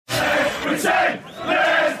pretend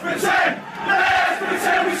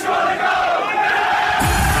we score the goal!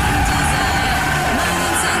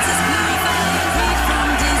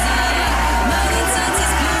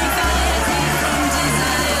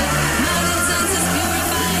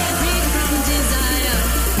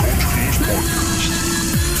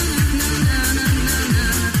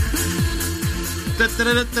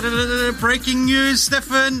 Breaking news,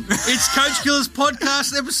 Stefan. It's Coach Killer's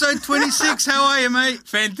podcast, episode 26. How are you, mate?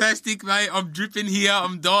 Fantastic, mate. I'm dripping here.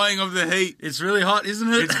 I'm dying of the heat. It's really hot,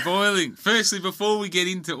 isn't it? It's boiling. Firstly, before we get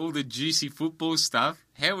into all the juicy football stuff,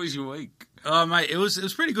 how was your week? Oh, mate, it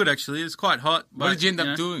was pretty good, actually. It was quite hot. What did you end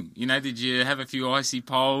up doing? Did you have a few icy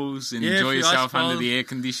poles and enjoy yourself under the air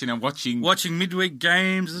conditioner watching midweek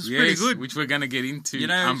games? It was pretty good. Which we're going to get into.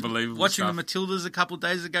 Unbelievable watching stuff. the Matildas a couple of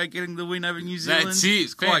days ago getting the win over New Zealand. That's it.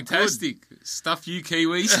 It's quite fantastic. Good. Stuff you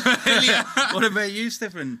Kiwis. What about you,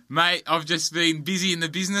 Stefan? Mate, I've just been busy in the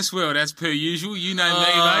business world as per usual. You know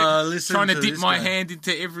me, mate. Trying to dip my hand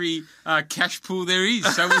into every cash pool there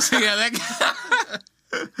is. So we'll see how that goes.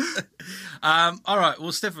 All right,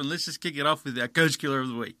 well, Stefan, let's just kick it off with our Coach Killer of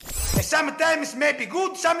the Week. Sometimes may be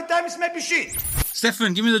good, sometimes may be shit.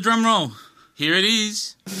 Stefan, give me the drum roll. Here it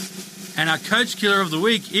is. And our Coach Killer of the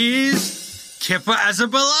Week is Kepa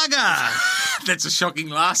Arrizabalaga. That's a shocking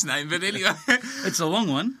last name, but anyway. It's a long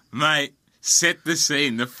one. Mate, set the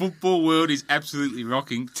scene. The football world is absolutely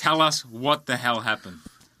rocking. Tell us what the hell happened.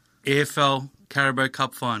 AFL Carabao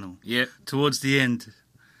Cup final. Yeah. Towards the end.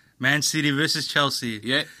 Man City versus Chelsea.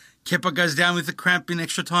 Yeah. Kepa goes down with a cramp in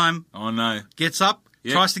extra time. Oh, no. Gets up,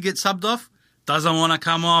 tries to get subbed off, doesn't want to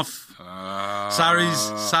come off.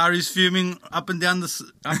 Sari's fuming up and down the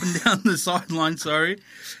sideline,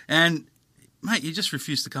 and mate, he just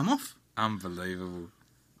refused to come off. Unbelievable.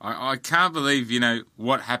 I can't believe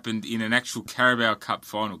what happened in an actual Carabao Cup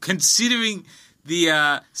final. Considering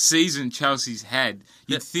the season Chelsea's had,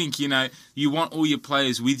 you'd think you want all your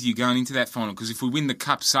players with you going into that final, because if we win the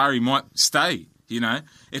cup, Sari might stay.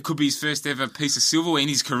 It could be his first ever piece of silverware in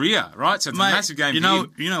his career, right? So it's a massive game for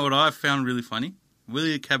him. You know what I found really funny?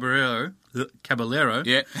 William Caballero,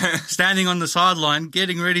 standing on the sideline,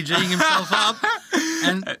 getting ready, G'ing himself up,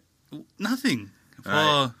 and nothing.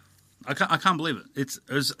 Right. I can't believe it.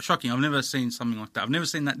 It was shocking. I've never seen something like that. I've never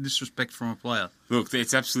seen that disrespect from a player. Look,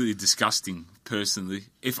 it's absolutely disgusting, personally.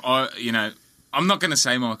 If I'm not going to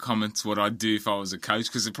say my comments what I'd do if I was a coach,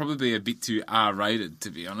 because it'd probably be a bit too R-rated, to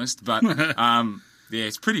be honest. But,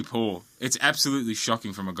 it's pretty poor. It's absolutely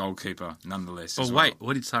shocking from a goalkeeper, nonetheless. Well, wait,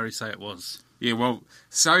 what did Sari say it was? Yeah, well,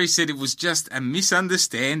 Sari said it was just a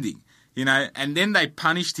misunderstanding, and then they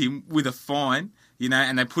punished him with a fine,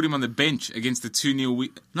 and they put him on the bench against the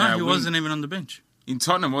 2-0 No, he wasn't even on the bench. In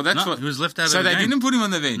Tottenham? Well, that's what... he was left out of the game. So they didn't put him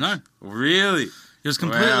on the bench? No. Really? He was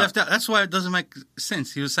completely left out. That's why it doesn't make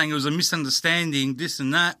sense. He was saying it was a misunderstanding, this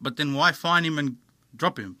and that, but then why fine him and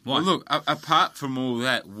drop him? Why? Well, look, apart from all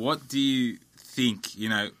that, what do you think,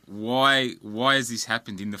 why has this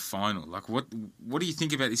happened in the final? Like, what do you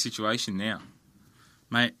think about this situation now?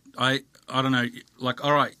 Mate, I don't know. Like,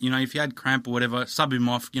 all right, if you had cramp or whatever, sub him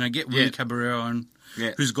off, get Willie Caballero on,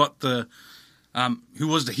 who's got the... who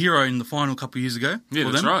was the hero in the final a couple of years ago.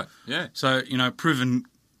 Yeah, that's right, yeah. So, proven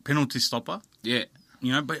penalty stopper. Yeah.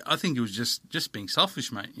 But I think it was just being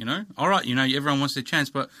selfish, mate, All right, everyone wants their chance,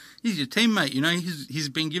 but he's your teammate, he's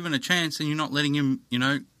been given a chance and you're not letting him,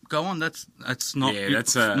 go on. That's not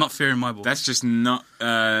not fair in my book. That's just not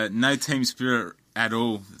no team spirit at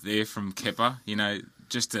all there from Kepa,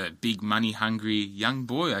 just a big money-hungry young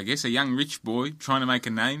boy, I guess, a young rich boy trying to make a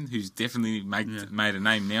name who's definitely made a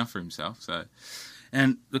name now for himself. So,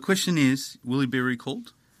 and the question is, will he be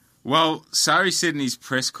recalled? Well, Sari said in his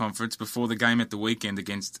press conference before the game at the weekend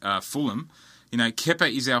against Fulham,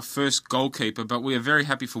 Kepa is our first goalkeeper, but we are very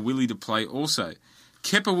happy for Willie to play also.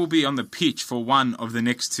 Kepa will be on the pitch for one of the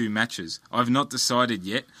next 2 matches. I've not decided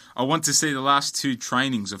yet. I want to see the last 2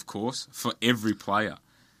 trainings, of course, for every player.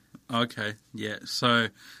 Okay, yeah. So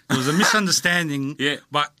there was a misunderstanding.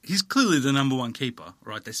 But he's clearly the number 1 keeper,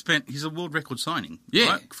 right? He's a world record signing,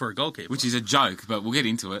 right, for a goalkeeper. Which is a joke, but we'll get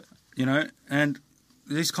into it. And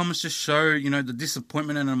these comments just show, the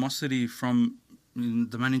disappointment and animosity from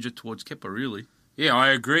the manager towards Kepa, really. Yeah, I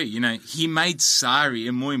agree. He made Sari,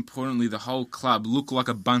 and more importantly, the whole club, look like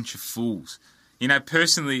a bunch of fools.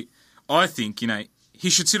 Personally, I think, he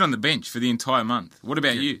should sit on the bench for the entire month. What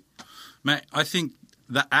about you? Mate, I think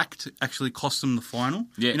the act actually cost them the final.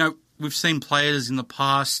 Yeah. We've seen players in the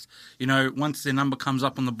past, once their number comes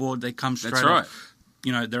up on the board, they come straight That's right. up.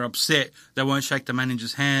 They're upset. They won't shake the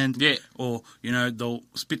manager's hand. Yeah. Or, they'll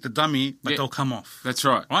spit the dummy, but they'll come off. That's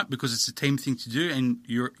right. Right? Because it's a team thing to do, and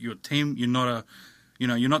you're a team. You're not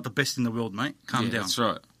you're not the best in the world, mate. Calm down. That's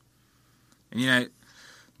right. And,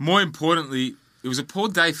 more importantly, it was a poor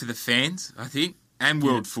day for the fans, I think, and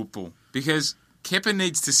world football. Because Kepa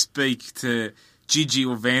needs to speak to Gigi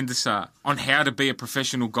or Van der Sar on how to be a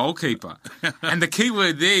professional goalkeeper. And the key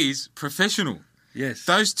word there is professional. Yes.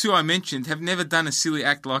 Those two I mentioned have never done a silly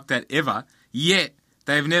act like that ever, yet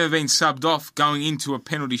they have never been subbed off going into a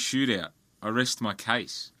penalty shootout. I rest my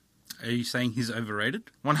case. Are you saying he's overrated?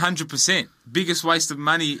 100%. Biggest waste of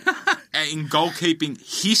money in goalkeeping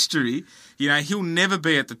history. He'll never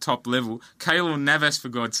be at the top level. Keylor Navas, for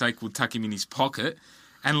God's sake, will tuck him in his pocket.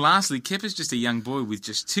 And lastly, Kepa's just a young boy with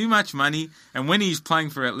just too much money. And when he's playing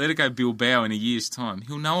for Atletico Bilbao in a year's time,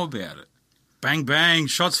 he'll know about it. Bang, bang.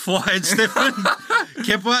 Shots fired, Stefan.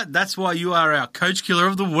 Kepa, that's why you are our coach killer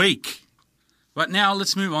of the week. But now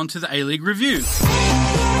let's move on to the A-League review.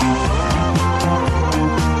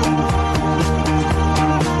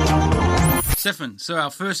 Stefan, so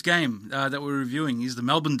our first game that we're reviewing is the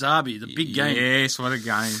Melbourne Derby, the big game. Yes, what a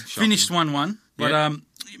game. Shocking. Finished 1-1. But Yep.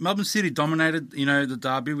 Melbourne City dominated, the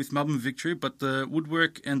Derby with Melbourne victory, but the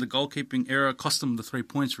woodwork and the goalkeeping error cost them the 3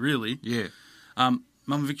 points, really. Yeah.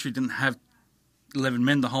 Melbourne victory didn't have 11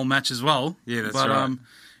 men the whole match as well. Yeah, that's right.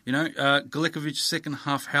 Galekovic, second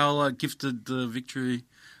half howler, gifted the victory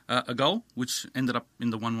a goal, which ended up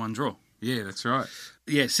in the 1-1 draw. Yeah, that's right.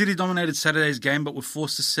 Yeah, City dominated Saturday's game, but were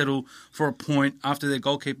forced to settle for a point after their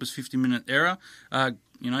goalkeeper's 50-minute error.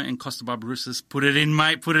 And Costa Barbarouses put it in,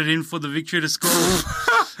 mate. Put it in for the victory to score.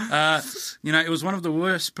 It was one of the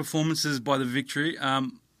worst performances by the victory.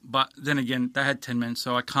 But then again, they had 10 men,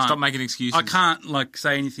 so I can't... Stop making excuses. I can't,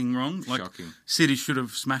 say anything wrong. Shocking. City should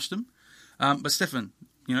have smashed them. But, Stefan,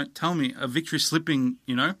 tell me, a victory slipping,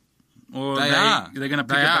 or they're going to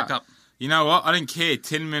pick it back up? You know what? I don't care.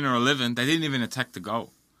 10 men or 11, they didn't even attack the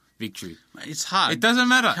goal. Victory. It's hard. It doesn't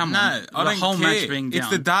matter. Come no, on. I don't whole care. match being down.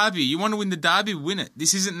 It's the derby. You want to win the derby, win it.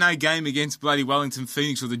 This isn't no game against bloody Wellington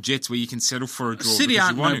Phoenix or the Jets where you can settle for a draw. City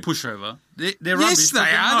aren't no pushover. They're rubbish. Yes, they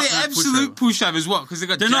are. They're absolute pushovers. What? Because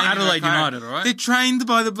they're not Adelaide United, all right? They're trained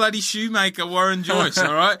by the bloody shoemaker, Warren Joyce,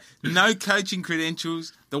 all right? No coaching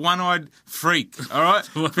credentials. The one-eyed freak, all right?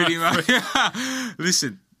 Pretty much.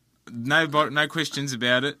 Listen, no questions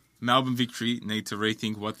about it. Melbourne Victory need to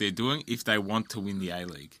rethink what they're doing if they want to win the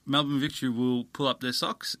A-League. Melbourne Victory will pull up their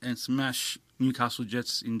socks and smash Newcastle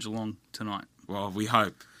Jets in Geelong tonight. Well, we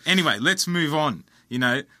hope. Anyway, let's move on.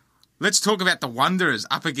 Let's talk about the Wanderers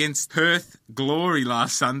up against Perth Glory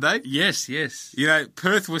last Sunday. Yes.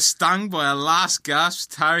 Perth was stung by a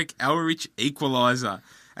last-gasp Tariq Elrich equaliser.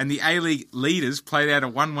 And the A-League leaders played out a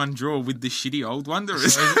 1-1 draw with the shitty old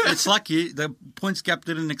Wanderers. So it's lucky the points gap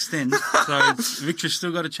didn't extend, so Victory's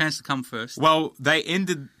still got a chance to come first. Well, they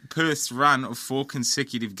ended Perth's run of 4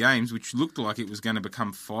 consecutive games, which looked like it was going to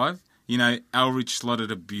become 5. Elrich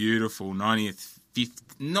slotted a beautiful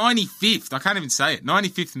 95th, I can't even say it,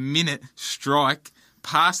 95th minute strike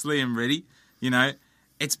past Liam Reddy.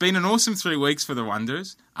 It's been an awesome 3 weeks for the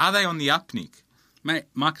Wanderers. Are they on the up, Nick? Mate,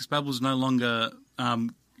 Marcus Babbel's no longer...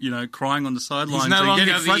 crying on the sidelines. He's no longer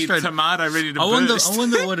getting the tomato ready to burst. I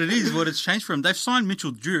wonder what it is, what it's changed for him. They've signed Mitchell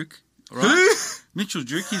Duke, right? Who? Mitchell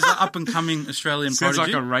Duke, he's an up-and-coming Australian Sounds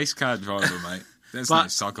prodigy. like a race car driver, mate. That's no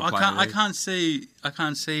soccer player. I can't see,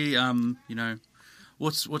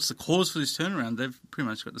 what's the cause for this turnaround? They've pretty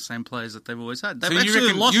much got the same players that they've always had. They've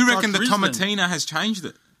you reckon the Tomatina has changed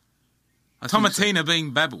it? Tomatina being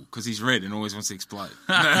Babel because he's red and always wants to explode.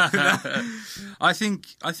 I think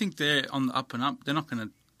they're on the up and up. They're not going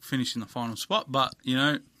to finish in the final spot, but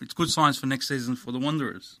it's good signs for next season for the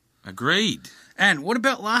Wanderers. Agreed. And what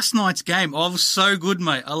about last night's game? Oh, it was so good,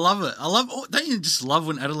 mate. I love it. Don't you just love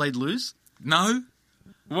when Adelaide lose? No.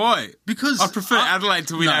 Why? Because I prefer Adelaide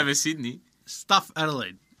to win over Sydney. Stuff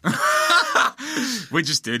Adelaide. We're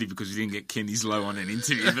just dirty because we didn't get Kenny's low on an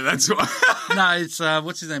interview, but that's why. No, it's,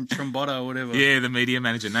 what's his name, Trombotta or whatever. Yeah, the media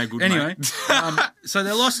manager. No good, anyway, mate. So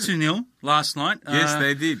they lost 2-0 last night. Yes,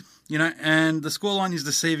 they did. And the scoreline is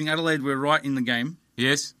deceiving. Adelaide were right in the game.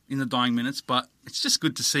 Yes. In the dying minutes, but it's just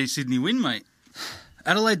good to see Sydney win, mate.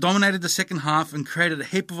 Adelaide dominated the second half and created a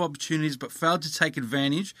heap of opportunities but failed to take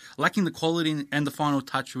advantage, lacking the quality and the final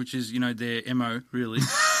touch, which is, their MO, really.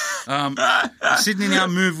 Sydney now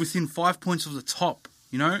move within 5 points of the top.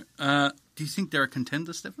 Do you think they're a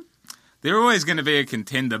contender, Stefan? They're always going to be a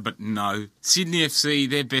contender, but no. Sydney FC,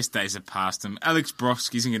 their best days are past them. Alex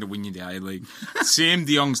Brosk isn't going to win you the A-League. Sam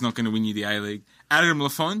de Jong's not going to win you the A-League. Adam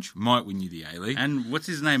Lafonge might win you the A-League. And what's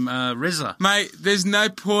his name? Reza. Mate, there's no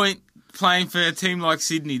point playing for a team like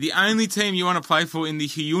Sydney. The only team you want to play for in the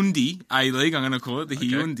Hyundai A-League, I'm going to call it, the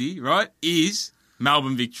Hyundai, right, is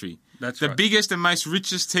Melbourne Victory. The biggest and most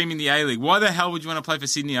richest team in the A-League. Why the hell would you want to play for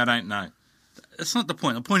Sydney? I don't know. That's not the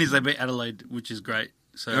point. The point is they beat Adelaide, which is great.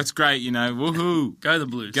 So that's great, Woohoo! Go the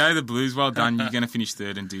Blues. Go the Blues. Well done. You're going to finish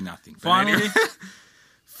third and do nothing.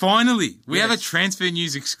 Finally, we have a transfer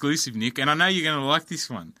news exclusive, Nick, and I know you're going to like this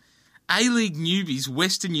one. A-League newbies,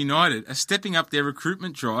 Western United, are stepping up their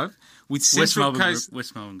recruitment drive with Central Coast...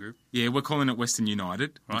 West Melbourne Group. Yeah, we're calling it Western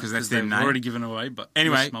United because that's their name. Already given away, but...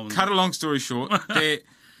 Anyway, cut a long story short, they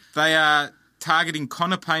are targeting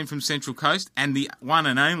Connor Payne from Central Coast and the one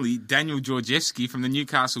and only Daniel Georgievski from the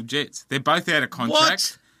Newcastle Jets. They're both out of contract.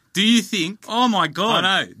 What? Do you think... Oh, my God.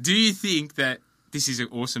 I know. Do you think that this is an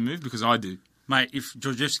awesome move? Because I do. Mate, if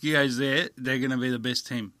Georgievski goes there, they're going to be the best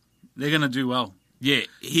team. They're going to do well. Yeah,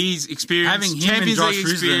 he's experienced, having him Champions and Josh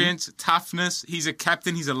League experience, toughness. He's a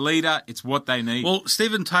captain. He's a leader. It's what they need. Well,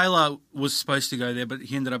 Stephen Taylor was supposed to go there, but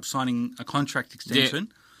he ended up signing a contract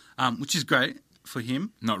extension, which is great for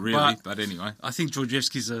him. Not really, but anyway. I think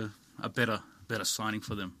Georgievski's a better signing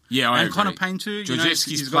for them. Yeah, I agree. And Connor Payne too.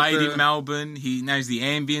 Georgievski's played in Melbourne. He knows the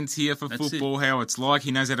ambience here for football, how it's like.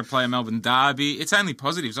 He knows how to play a Melbourne derby. It's only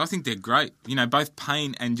positives. I think they're great. Both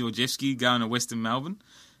Payne and Georgievski going to Western Melbourne.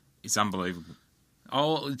 It's unbelievable.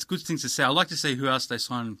 Oh, it's good things to say. I'd like to see who else they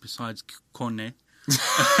sign besides Cornet.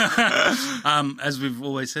 As we've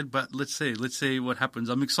always said, but let's see what happens.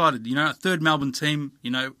 I'm excited. A third Melbourne team,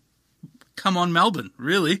 come on Melbourne,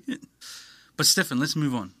 really. But Stefan, let's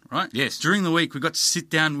move on, right? Yes. During the week, we got to sit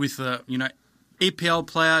down with EPL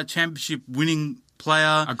player, championship winning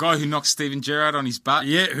player. A guy who knocked Steven Gerrard on his butt.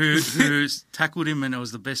 Yeah, who tackled him, and it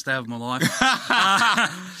was the best day of my life.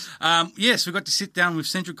 Yes, we got to sit down with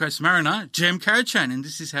Central Coast Mariner, Jem Karacan, and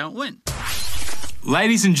this is how it went.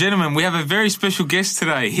 Ladies and gentlemen, we have a very special guest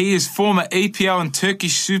today. He is former EPL and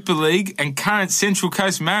Turkish Super League and current Central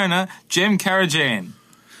Coast Mariner, Jem Karacan.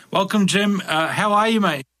 Welcome, Jem. How are you,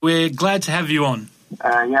 mate? We're glad to have you on.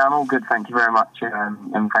 Yeah, I'm all good. Thank you very much,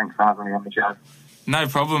 and thanks for having me on the show. No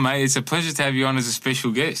problem, mate. It's a pleasure to have you on as a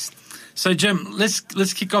special guest. So, Jem, let's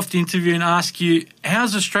kick off the interview and ask you,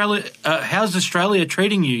 how's Australia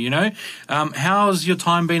treating you? How's your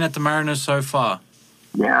time been at the Mariners so far?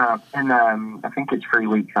 Yeah, I think it's 3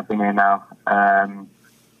 weeks I've been here now. And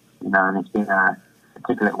it's been it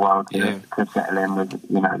took a little while to settle in with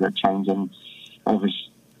the changing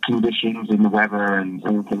conditions in the weather and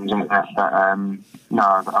things like that. But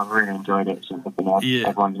I've really enjoyed it since I've been here. Yeah.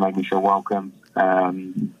 Everyone's made me feel welcome.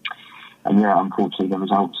 Unfortunately, the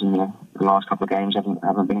results in the last couple of games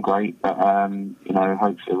haven't been great. But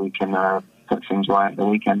hopefully we can put things right at the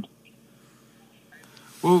weekend.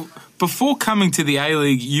 Well, before coming to the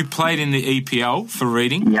A-League, you played in the EPL for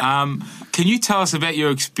Reading. Yep. Can you tell us about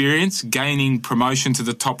your experience gaining promotion to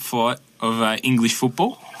the top flight of English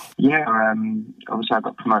football? Yeah, obviously I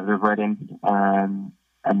got promoted with Reading, and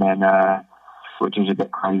then which was a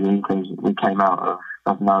bit crazy because we came out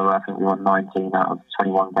of nowhere. I think we won 19 out of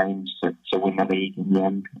 21 games to win the league in the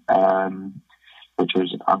end, which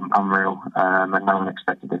was unreal, and no one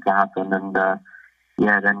expected it to happen. And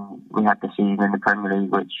then we had the season in the Premier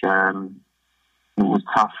League, which it was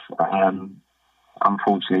tough.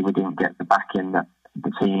 Unfortunately, we didn't get the backing that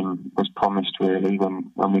the team was promised really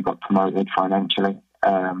when we got promoted financially.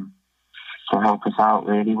 To help us out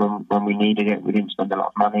really when we needed it. We didn't spend a lot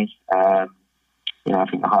of money. I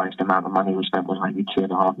think the highest amount of money we spent was maybe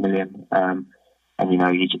 $2.5 million.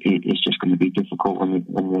 It's just going to be difficult when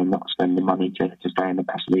you're not spending money to stay in the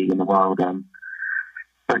best league in the world.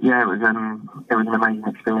 But yeah, it was an amazing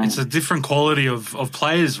experience. It's a different quality of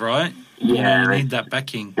players, right? Yeah, you need that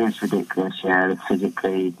backing. It's ridiculous. Yeah,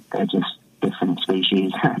 physically they're just different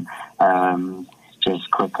species.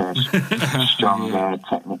 Just quicker, stronger,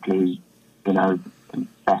 technically,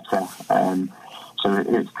 better. So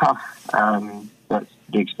it's tough. But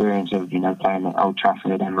the experience of playing at Old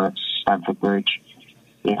Trafford, Emirates, Stamford Bridge,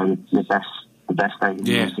 the best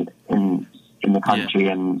stadium in the country,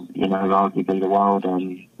 and arguably the world,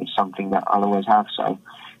 and it's something that I'll always have. So,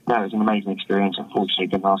 no, it was an amazing experience. Unfortunately,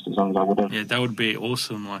 it didn't last as long as I would have. Yeah, that would be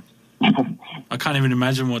awesome. I can't even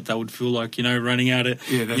imagine what that would feel like, running out at,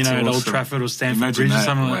 at Old Trafford or Stamford Bridge or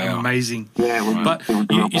something like that. Amazing. Yeah, but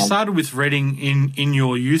you started with Reading in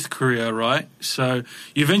your youth career, right? So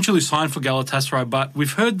you eventually signed for Galatasaray, but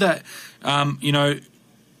we've heard that,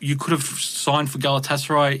 you could have signed for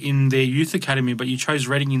Galatasaray in their youth academy, but you chose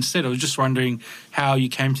Reading instead. I was just wondering how you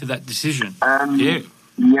came to that decision.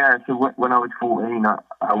 Yeah, so when I was 14,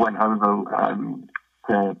 I went over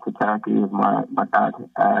to Turkey with my dad,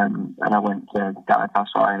 and I went to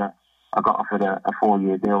Galatasaray, and I got offered a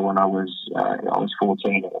 4-year deal when I was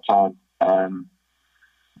 14 at the time.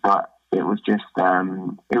 But it was just,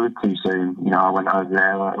 it was too soon. You know, I went over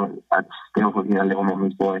there. I'd still be a little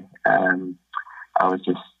mama's boy. I was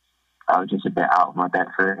just a bit out of my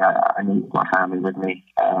depth. Really. I needed my family with me,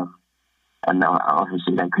 and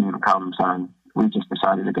obviously they couldn't come, so we just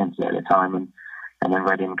decided against it at the time. And then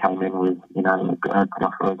Reading came in with, you know, a good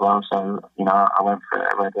offer as well. So, you know, I went for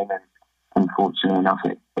it at Reading, and unfortunately enough,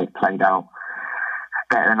 it played out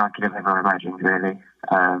better than I could have ever imagined, really.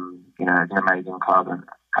 You know, it's an amazing club,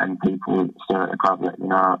 and people still at the club that, you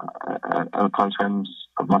know, are close friends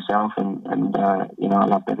of myself, and you know, I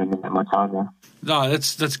loved every minute of my time there. No,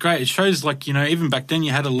 that's great. It shows, like, you know, even back then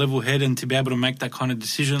you had a level head, and to be able to make that kind of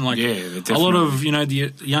decision, like, a lot of, you know,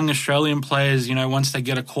 the young Australian players, you know, once they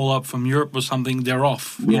get a call up from Europe or something, they're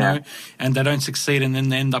off, you know, and they don't succeed, and then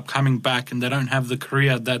they end up coming back, and they don't have the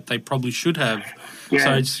career that they probably should have. Yeah,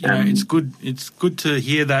 so it's, you know, it's good. It's good to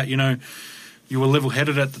hear that, you know, you were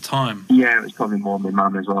level-headed at the time. Yeah, it was probably more my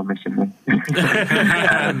mum as well missing me. It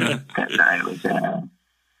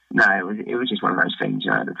was just one of those things.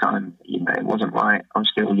 You know, at the time, you know, it wasn't right. I was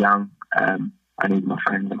still young. I needed my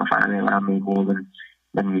friends and my family around me more than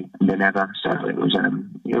ever. So it was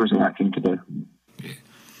the right thing to do. Yeah.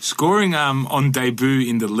 Scoring on debut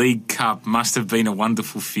in the League Cup must have been a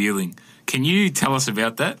wonderful feeling. Can you tell us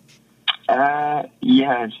about that?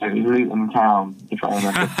 Yeah, so it was Luton Town, if I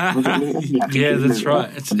remember. Was it Luton? Yeah, that's Luton. right.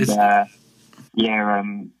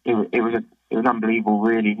 It was unbelievable,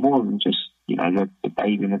 really. More than just, you know, the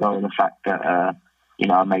debut in the goal, the fact that you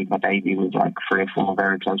know, I made my debut with like 3 or 4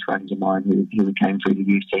 very close friends of mine who came through the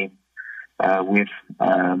youth team with.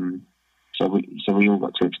 So we all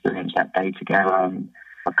got to experience that day together.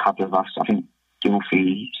 A couple of us, I think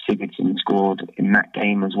Gylfi Sigurdsson scored in that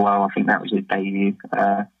game as well. I think that was his debut.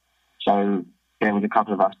 So there was a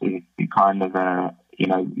couple of us who kind of, you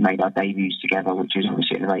know, made our debuts together, which is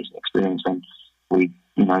obviously an amazing experience when we,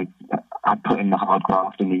 you know, I put in the hard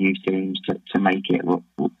graft in the youth teams to make it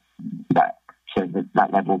that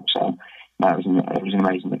level. So no, it was an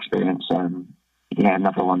amazing experience. Yeah,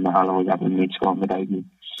 another one that I'll always have when we score on the debut.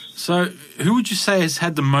 So who would you say has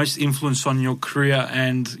had the most influence on your career,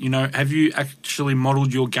 and, you know, have you actually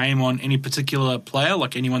modelled your game on any particular player,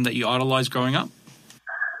 like anyone that you idolised growing up?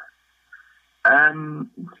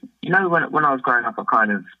 You know, when I was growing up, I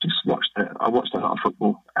kind of just watched a lot of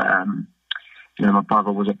football. You know, my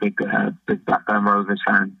brother was a big Blackburn Rovers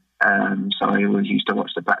fan, so I always used to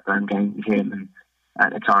watch the Blackburn game with him. And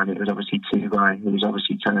at the time, it was obviously Tugay, who was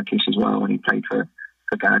obviously Turkish as well, and he played for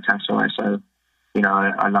Galatasaray. So, you know,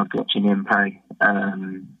 I loved watching him play.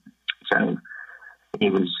 So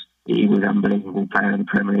he was an unbelievable player in the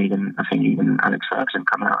Premier League, and I think even Alex Ferguson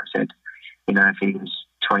come out and said, you know, if he was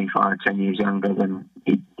 25, 10 years younger, then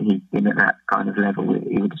he'd been at that kind of level,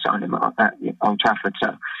 he would have signed him at Old Trafford.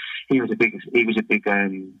 So he was a big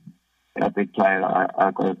player that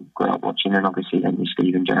I grew up watching, and obviously then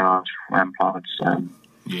Steven Gerrard, Lampard.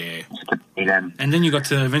 Yeah. And then you got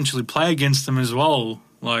to eventually play against them as well.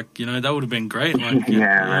 Like, you know, that would have been great. Like, you know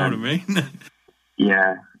what I mean?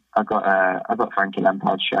 Yeah. I got Frankie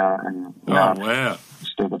Lampard's shirt, and wow,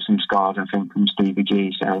 still got some scars, I think, from Stevie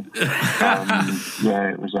G. So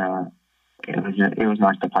yeah, it was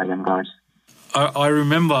nice to play them guys. I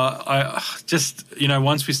remember, I just, you know,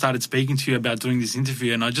 once we started speaking to you about doing this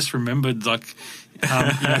interview, and I just remembered, like, you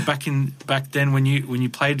know, back then when you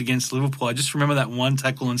played against Liverpool, I just remember that one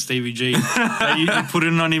tackle on Stevie G. You put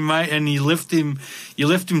it on him, mate, and you left him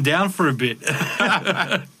down for a bit.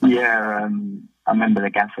 Yeah, I remember the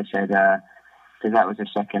gaffer said, because that was the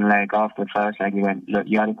second leg. After the first leg, he went, "Look,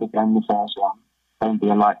 you had a good game the first one. Don't be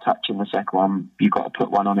a light touch in the second one. You've got to put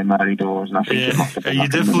one on in early doors." And I think it must have been you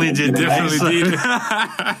definitely did.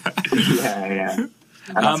 Yeah.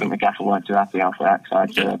 And I think the gaffer weren't too happy after that, so I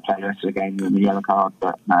had to play the rest of the game with the yellow card.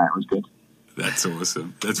 But no, it was good. That's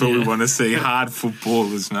awesome. That's what we want to see. Hard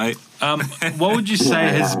footballers, mate. What would you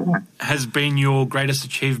say has been your greatest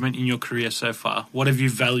achievement in your career so far? What have you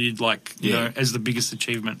valued, like, you know, as the biggest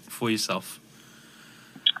achievement for yourself?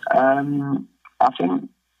 I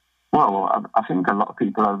think a lot of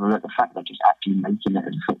people overlook the fact that just actually making it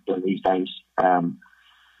as a footballer these days.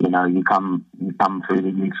 You know, you come through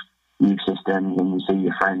the youth systems and you see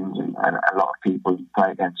your friends, and a lot of people you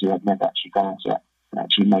play against, you have never actually gone to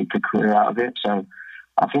actually make a career out of it. So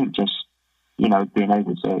I think just, you know, being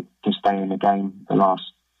able to stay in the game the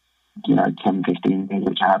last, you know, 10, 15 years,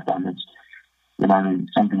 which I have done, is, you know,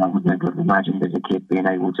 something I would never have imagined as a kid being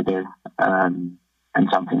able to do, and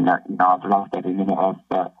something that, you know, I've loved every minute of.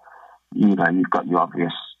 But, you know, you've got your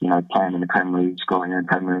obvious, you know, playing in the Premier League, scoring in the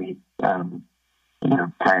Premier League, you know,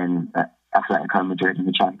 playing at Atletico Madrid in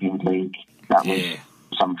the Champions League. That was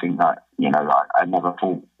something that, I never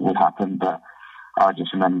thought would happen. But I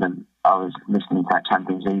just remember I was listening to that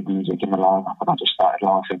Champions League music in the lineup, and I just started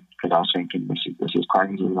laughing because I was thinking, this is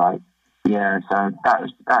crazy. Like, yeah, so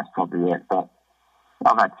that's probably it. But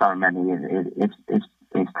I've had so many.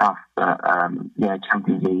 It's tough, but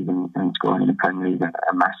Champions League and scoring in the Premier League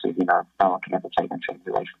are massive. No one can ever take them things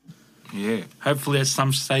away from them. Yeah. Hopefully at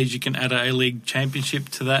some stage you can add a A-League championship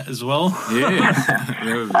to that as well. Yeah.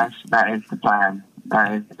 that is the plan.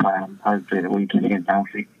 Hopefully the weekend against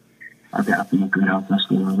Alfie, I'll get up in a good Alfie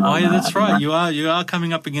score as well. Oh, yeah, that's right. You are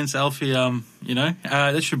coming up against Alfie,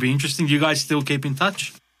 that should be interesting. Do you guys still keep in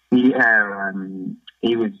touch? Yeah,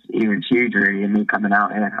 he was huge really, and me coming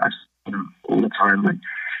out here, I see him all the time when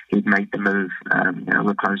he'd made the move.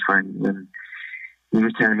 We're close friends, and he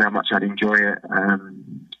was telling me how much I'd enjoy it.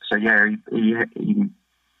 So yeah, he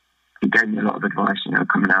gave me a lot of advice,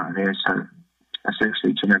 coming out of here. So I still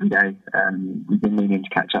speak to him every day. We've been meaning to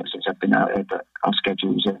catch up since I've been out here, but our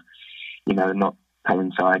schedules are, not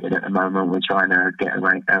coincided at the moment. We're trying to get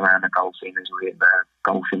around the golfing as we're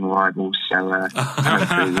golfing rivals. So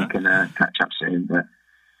hopefully we can catch up soon. But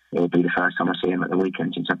it'll be the first time I see him at the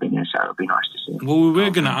weekend since I've been here, so it'll be nice to see him. Well, we were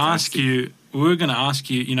going to ask you,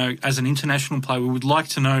 as an international player, we would like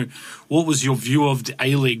to know what was your view of the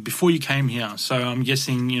A-League before you came here. So I'm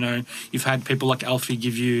guessing, you've had people like Alfie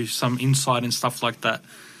give you some insight and stuff like that.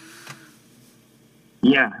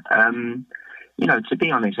 Yeah, to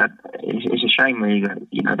be honest, it's a shame really that,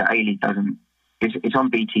 the A-League doesn't... It's on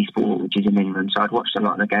BT Sport, which is in England, so I'd watched a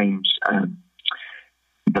lot of the games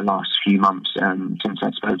the last few months since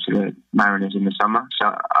I spoke to the Mariners in the summer. So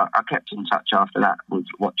I kept in touch after that with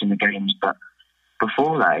watching the games. But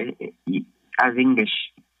before that, as English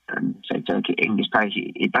players,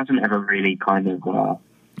 it doesn't ever really kind of...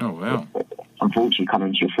 unfortunately come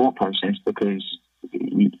into your thought process because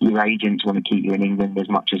your agents want to keep you in England as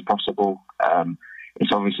much as possible.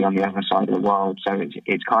 It's obviously on the other side of the world, so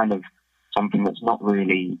it's kind of something that's not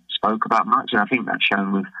really spoke about much. And I think that's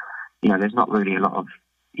shown with, there's not really a lot of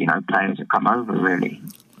players that come over really.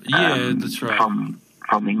 Yeah, that's right.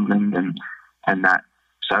 From England and that.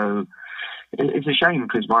 So it's a shame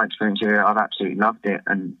because my experience here, I've absolutely loved it.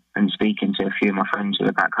 And speaking to a few of my friends who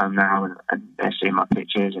are back home now and they're seeing my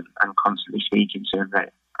pictures and constantly speaking to them,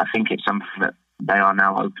 I think it's something that they are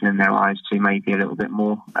now opening their eyes to maybe a little bit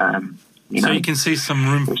more. So you can see some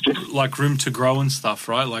room to grow and stuff,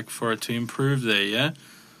 right? Like for it to improve there, yeah?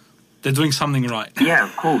 They're doing something right. Yeah,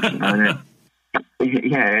 of course.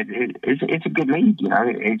 It's a good league.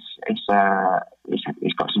 It's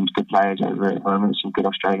got some good players over at home, some good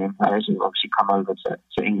Australian players who obviously come over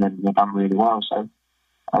to England and have done really well. So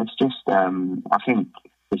it's just, I think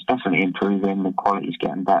it's definitely improving. The quality's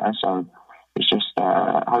getting better. So it's just,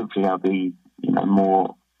 hopefully there'll be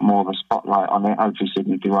more of a spotlight on it. Hopefully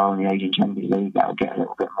Sydney do well in the Asian Champions League. That'll get a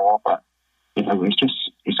little bit more. But it's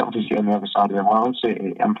obviously on the other side of the world. So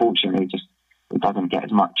unfortunately, it doesn't get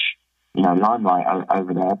as much limelight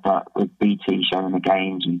over there, but with BT showing the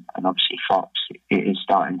games and obviously Fox, it is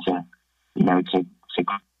starting to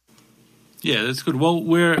yeah, that's good. Well,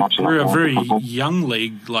 we're a very young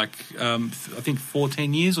league, like I think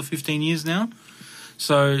 14 years or 15 years now.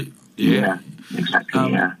 So yeah,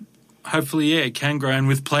 exactly. Hopefully, it can grow, and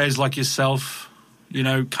with players like yourself,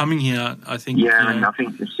 coming here, I think. Yeah, and I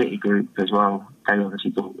think the City Group as well. They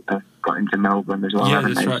obviously got into Melbourne as well,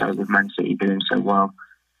 haven't they? Right. So with Man City doing so well.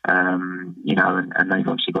 And they've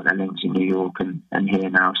obviously got their links in New York and here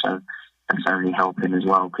now, so that's only helping as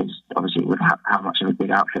well because obviously with how much of a big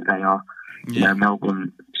outfit they are,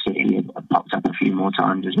 Melbourne City have popped up a few more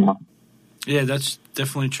times as well. Yeah, that's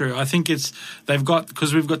definitely true. I think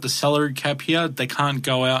because we've got the salary cap here, they can't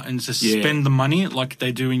go out and just spend the money like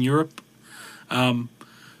they do in Europe,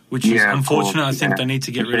 which is unfortunate. I think they need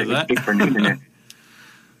to get rid of that. It's different, isn't it?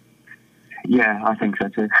 Yeah, I think so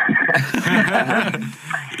too.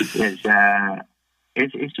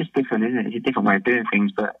 It's just different, isn't it? It's a different way of doing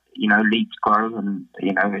things, but leagues grow, and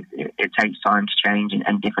it takes time to change,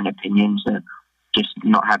 and different opinions. Just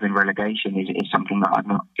not having relegation is something that I've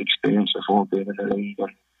not experienced before being in the league.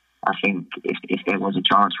 And I think if there was a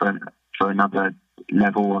chance for another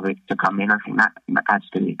level of it to come in, I think that adds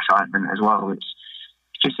to the excitement as well. It's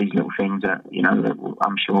just these little things that that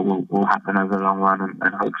I'm sure will happen over the long run,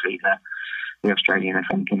 and hopefully the Australian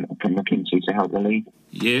FM can look into to help the league.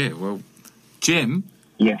 Yeah, well, Jem.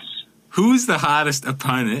 Yes. Who is the hardest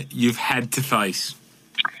opponent you've had to face?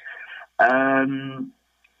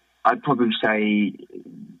 I'd probably say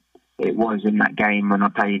it was in that game when I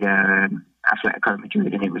played Atletico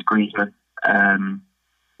Madrid, and it was Griezmann.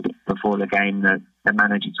 Before the game, the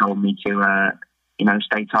manager told me to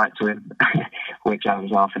stay tight to him, which I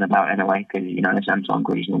was laughing about anyway, because, it's Antoine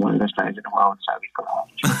Griezmann, one of the best players in the world, so he's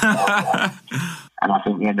got and I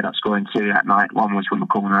think he ended up scoring 2 that night. One was from a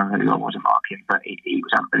corner, who I wasn't marking, but he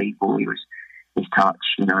was unbelievable. His touch,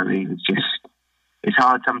 he was just... It's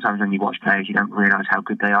hard sometimes when you watch players, you don't realise how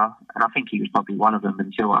good they are. And I think he was probably one of them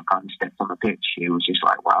until I kind of stepped on the pitch. It was just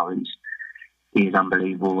like, wow, he is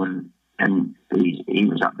unbelievable, and he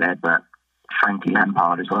was up there. But Frankie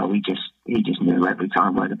Lampard as well, he just knew every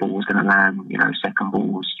time where the ball was going to land, second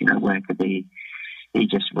balls, where it could be. He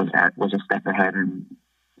just was a step ahead, and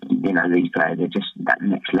these players are just that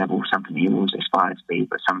next level, something you always aspire to be,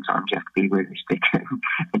 but sometimes you have to be realistic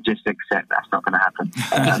and just accept that's not going to happen.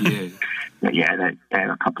 But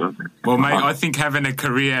they're a couple of them. Well, mate, I think having a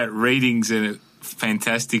career at Reading's a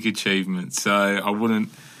fantastic achievement, so I wouldn't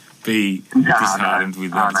be disheartened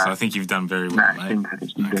with that. So I think you've done very well, mate.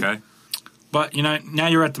 Okay. But, now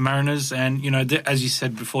you're at the Mariners and, as you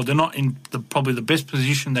said before, they're not in probably the best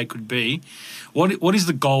position they could be. What is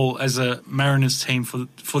the goal as a Mariners team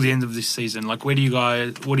for the end of this season? Like, what do you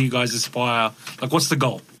guys aspire? Like, what's the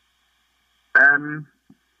goal?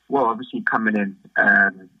 Well, obviously coming in, I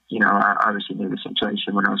obviously knew the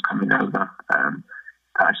situation when I was coming over.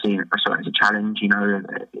 I saw it as a challenge, you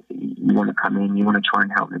want to come in, you want to try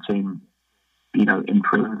and help the team,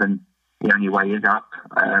 improve, and the only way is up.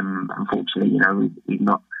 Unfortunately, we've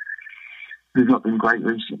not been great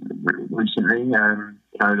recently.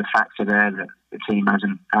 The facts are there that the team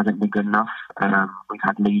hasn't been good enough. We've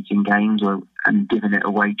had leads in games and given it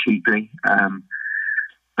away cheaply.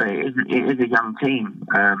 But it is a young team.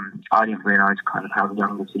 I didn't realise kind of how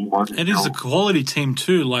young the team was. It is a quality team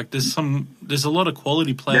too. Like there's a lot of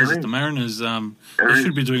quality players at the Mariners. They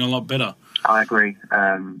should be doing a lot better. I agree.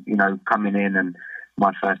 Coming in, and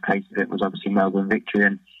my first taste of it was obviously Melbourne victory,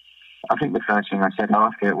 and I think the first thing I said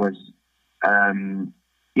after it was, when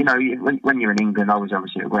you're in England, I was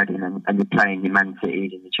obviously at Reading, and you're playing your Man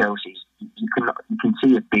Cities and the Chelseas. You can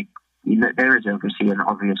see a big. There is obviously an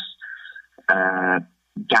obvious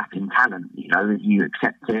gap in talent. You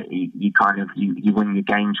accept it. You win your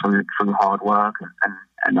games through hard work,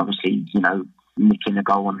 and obviously nicking a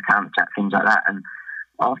goal on the counter attack, things like that. And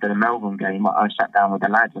after the Melbourne game, I sat down with the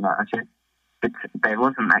lads and I said, there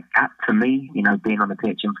wasn't that gap for me, being on the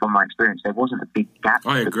pitch, and from my experience, there wasn't a big gap.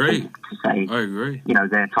 I agree. To say, I agree.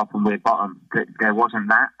 They're top and we're bottom. There wasn't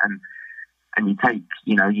that, and you take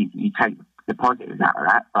the positives out of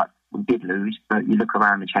that. But we did lose. But you look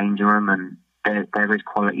around the changing room, and there is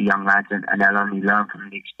quality young lads, and they'll only learn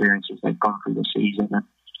from the experiences they've gone through the season. And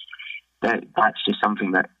that's just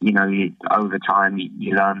something that over time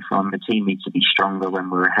you learn from. The team needs to be stronger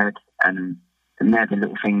when we're ahead, and they're the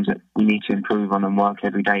little things that we need to improve on and work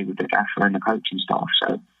every day with the gaffer and the coaching staff.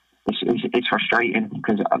 So it's frustrating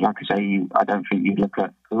because, like I say, I don't think you look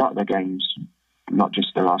at a lot of the games, not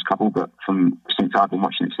just the last couple, but since I've been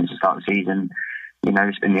watching it since the start of the season,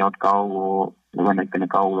 it's been the odd goal or when they've been a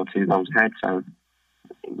goal or 2 goals ahead. So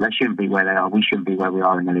they shouldn't be where they are. We shouldn't be where we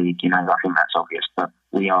are in the league. I think that's obvious, but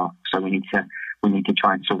we are. So we need to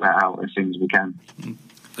try and sort that out as soon as we can.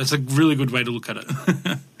 That's a really good way to look at it.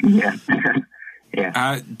 Yeah.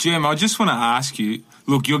 Yeah. Jim, I just want to ask you,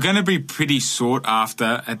 look, you're going to be pretty sought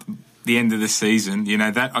after at the end of the season.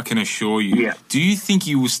 That I can assure you. Yeah. Do you think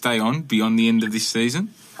you will stay on beyond the end of this season?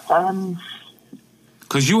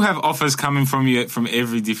 Because you'll have offers coming from you from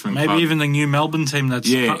every different Maybe club. Even the new Melbourne team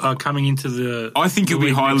that's coming into the... I think you'll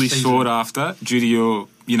be highly sought after due to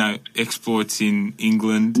your, exploits in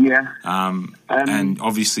England. Yeah. And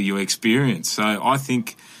obviously your experience. So I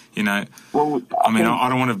think... Well, I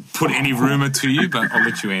don't want to put any rumour to you, but I'll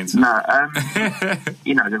let you answer. No,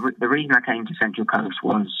 the reason I came to Central Coast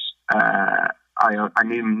was I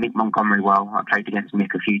knew Mick Montgomery well. I played against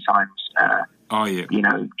Mick a few times.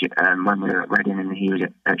 When we were at Reading and he was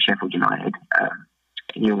at Sheffield United.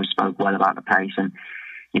 He always spoke well about the place, and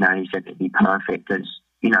he said it'd be perfect as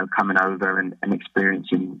coming over and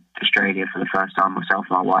experiencing Australia for the first time. Myself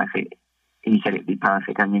and my wife, he said it'd be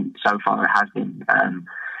perfect. I mean, so far it has been.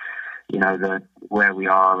 Where we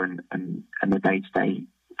are and the day-to-day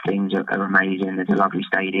things are amazing. There's a lovely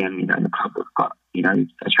stadium. The club have got,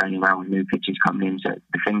 Australian round new pitches coming in. So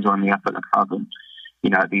the things are on the up at the club, and,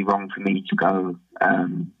 it'd be wrong for me to go.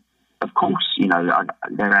 Of course,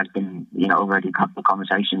 there has been, already a couple of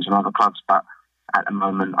conversations from other clubs, but at the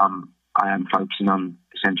moment I am focusing on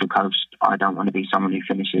Central Coast. I don't want to be someone who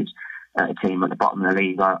finishes a team at the bottom of the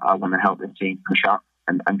league. I want to help the team push up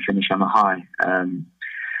and finish on a high.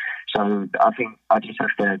 So I think I just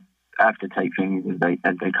have to take things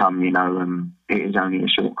as they come. It is only a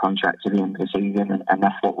short contract to the end of the season, and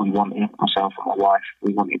that's what we wanted. Myself and my wife,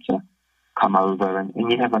 we wanted to come over, and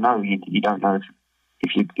you never know. You don't know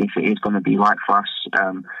if it is going to be right for us.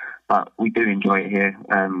 But we do enjoy it here.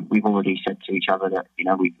 We've already said to each other that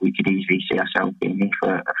we could easily see ourselves being here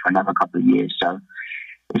for another couple of years. So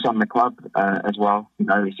it's on the club as well.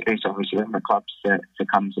 It's obviously on the clubs to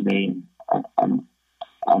come to me, and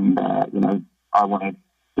I want to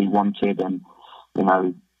be wanted, and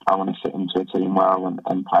I want to fit into a team well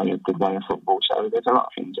and play a good way of football. So there's a lot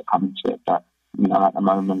of things that come into it, but at the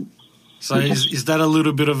moment. So is that a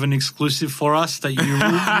little bit of an exclusive for us that you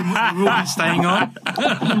will be staying on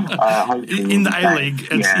in the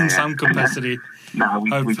A-League in some capacity? No,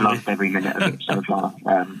 we've loved every minute of it so far.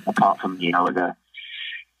 Apart from the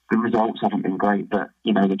results haven't been great, but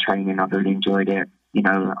the training, I've really enjoyed it.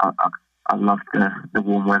 I loved the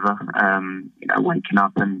warm weather. Waking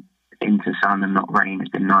up and into sun and not rain has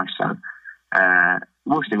been nice. So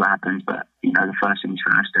we'll see what happens, but the first things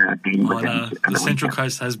first. The Central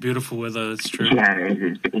Coast has beautiful weather. It's true. Yeah,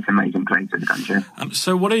 it's amazing place in the country.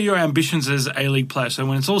 So, what are your ambitions as A-League player? So,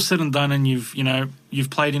 when it's all said and done, and you've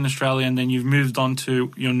played in Australia, and then you've moved on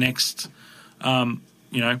to your next, thing.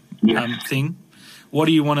 What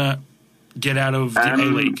do you want to get out of the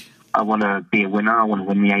A-League? I want to be a winner. I want to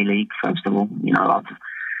win the A-League first of all.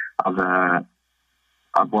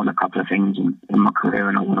 I've won a couple of things in my career,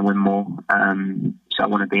 and I want to win more. So I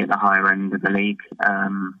want to be at the higher end of the league,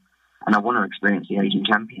 and I want to experience the Asian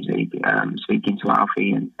Champions League. Speaking to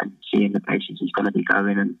Alfie and seeing the places he's going to be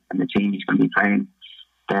going and the team he's going to be playing,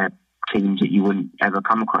 they're teams that you wouldn't ever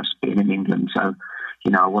come across being in England. So,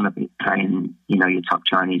 I want to be playing, your top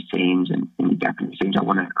Chinese teams and your Japanese teams. I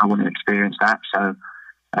want to experience that. So.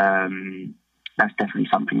 That's definitely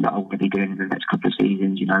something that I want to be doing in the next couple of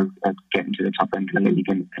seasons, getting to the top end of the league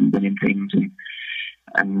and winning things.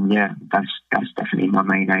 And yeah, that's definitely my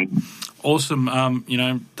main aim. Awesome.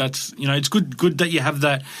 That's, it's good that you have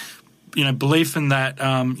that, belief in that,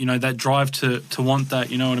 that drive to want that,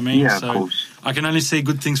 you know what I mean? Yeah, so of course. I can only see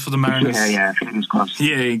good things for the Mariners. Yeah, fingers crossed.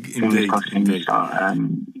 Yeah, indeed.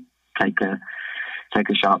 Take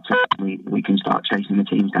a sharp turn. We can start chasing the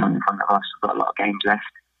teams down in front of us. We've got a lot of games left.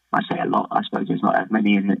 I say a lot. I suppose there's not as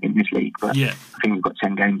many in this league, but I think we've got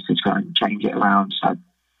 10 games to try and change it around. So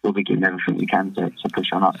we'll be doing everything we can to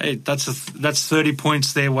push on up. Hey, that's 30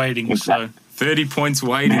 points there waiting. Exactly. So 30 points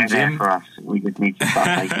waiting, Jim. For us, we just need to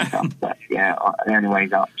start taking some. But the only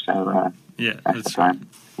way's up. So that's the plan.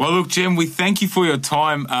 Well, look, Jim, we thank you for your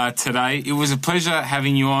time today. It was a pleasure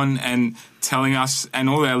having you on and telling us and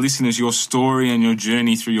all our listeners your story and your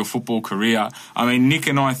journey through your football career. I mean, Nick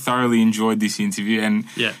and I thoroughly enjoyed this interview, and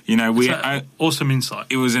awesome insight.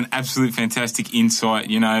 It was an absolute fantastic insight,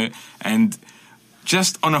 and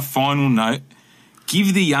just on a final note,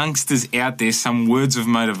 give the youngsters out there some words of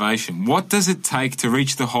motivation. What does it take to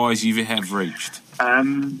reach the highs you have reached?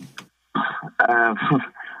 Well,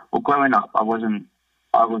 growing up, I wasn't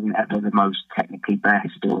ever the most technically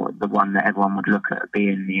best or the one that everyone would look at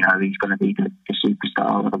being, he's going to be the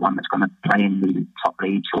superstar or the one that's going to play in the top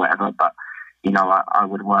leagues or whatever. But, I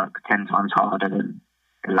would work 10 times harder than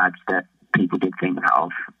the lads that people did think that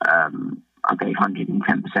of. I gave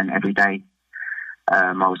 110% every day.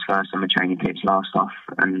 I was first on the training pitch, last off.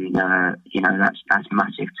 And, that's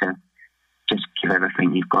massive to just give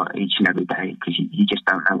everything you've got each and every day, because you just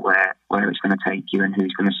don't know where it's going to take you and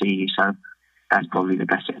who's going to see you. So, that's probably the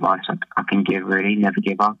best advice I can give, really. Never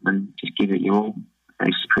give up and just give it your all.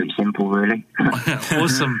 It's pretty simple, really.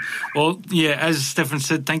 Awesome. Well, yeah, as Stefan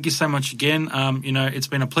said, thank you so much again. It's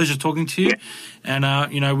been a pleasure talking to you. Yeah.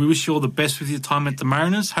 And, we wish you all the best with your time at the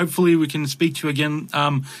Mariners. Hopefully we can speak to you again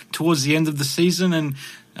towards the end of the season, and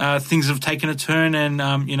things have taken a turn,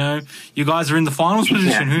 and, you guys are in the finals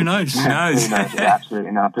position. Who knows? Who knows?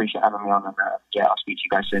 Absolutely. No, I appreciate having me on, and I'll speak to you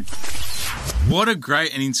guys soon. What a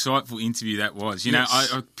great and insightful interview that was.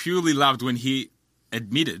 I purely loved when he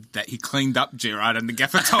admitted that he cleaned up Gerrard and the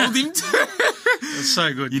gaffer told him to. It's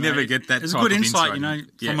so good. You never get that it's type a good of insight,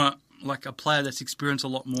 from a player that's experienced a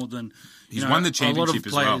lot more than he's won the championship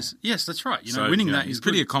as well. as well. Yes, that's right. Winning that he's is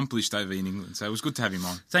pretty good. accomplished over in England, so it was good to have him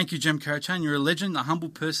on. Thank you, Jem Karachan. You're a legend, a humble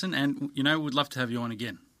person, and we'd love to have you on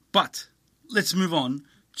again. But let's move on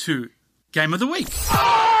to Game of the Week.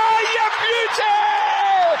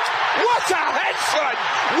 What a headshot!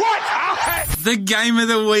 What a head! The Game of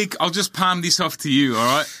the Week. I'll just palm this off to you, all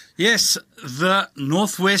right? Yes, the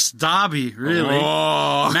Northwest Derby, really.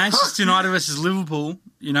 Oh. Manchester United versus Liverpool.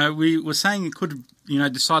 We were saying it could,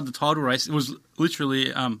 decide the title race. It was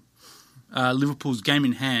literally Liverpool's game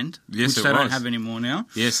in hand, yes, which they don't have anymore now.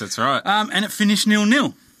 Yes, that's right. And it finished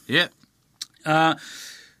 0-0. Yeah.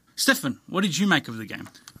 Stefan, what did you make of the game?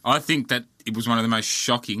 I think that it was one of the most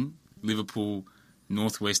shocking Liverpool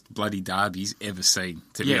Northwest bloody derbies ever seen.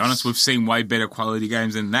 To be honest, we've seen way better quality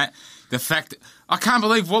games than that. The fact, I can't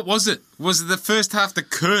believe, what was it? Was it the first half the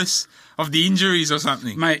curse of the injuries or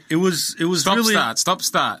something? Mate, it was Stop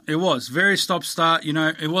start. It was very stop-start. You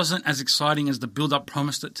know, it wasn't as exciting as the build-up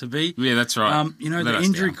promised it to be. Yeah, that's right. You know, the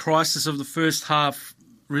injury crisis of the first half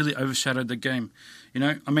really overshadowed the game. You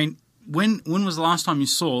know, I mean, when was the last time you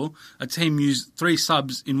saw a team use 3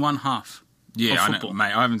 subs in one half? Yeah, I know,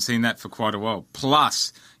 mate. I haven't seen that for quite a while.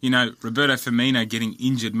 Plus, you know, Roberto Firmino getting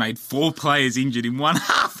injured made 4 players injured in one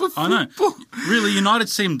half of football. I know. Really, United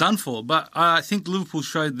seemed done for, but I think Liverpool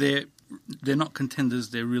showed they're not contenders,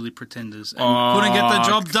 they're really pretenders. And couldn't get the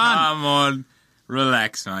job done. Come on.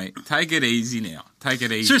 Relax, mate. Take it easy now. Take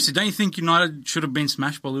it easy. Seriously, don't you think United should have been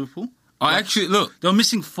smashed by Liverpool? Actually, look. They were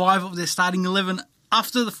missing 5 of their starting 11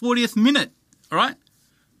 after the 40th minute, all right?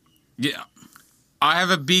 Yeah. I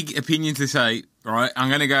have a big opinion to say, right? I'm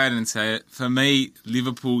going to go ahead and say it. For me,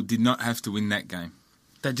 Liverpool did not have to win that game.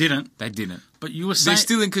 They didn't. They didn't. But you were saying... They're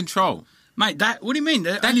still in control. Mate, what do you mean?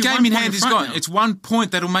 That game in hand is gone. Now. It's 1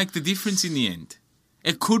 point that'll make the difference in the end.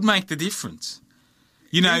 It could make the difference.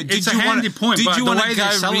 You know, it's a handy point, but the way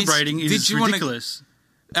they're celebrating is ridiculous.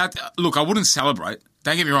 Look, I wouldn't celebrate.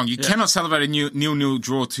 Don't get me wrong. You cannot celebrate a 0-0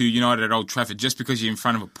 draw to United at Old Trafford just because you're in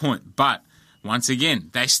front of a point. But... once again,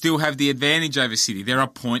 they still have the advantage over City. They're a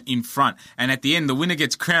point in front. And at the end, the winner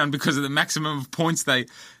gets crowned because of the maximum of points they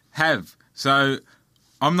have. So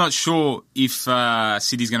I'm not sure if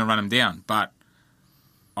City's going to run them down, but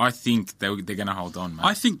I think they're going to hold on, mate.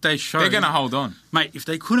 I think they showed... they're going to hold on. Mate, if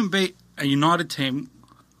they couldn't beat a United team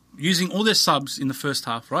using all their subs in the first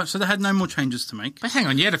half, right? So they had no more changes to make. But hang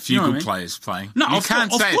on, you had a few good players playing. No, of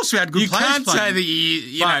course we had good players playing. You can't say that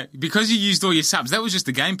you know, because you used all your subs. That was just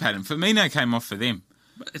the game pattern. Firmino came off for them.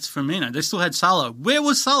 But it's Firmino. They still had Salah. Where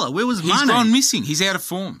was Salah? Where was Mane? He's gone missing. He's out of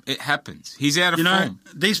form. It happens. He's out of form.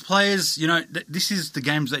 These players, this is the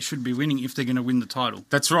games they should be winning if they're going to win the title.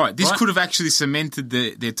 That's right. This could have actually cemented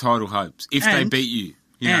their title hopes if they beat you.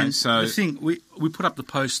 The thing, we put up the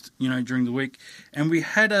post, during the week, and we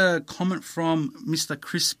had a comment from Mr.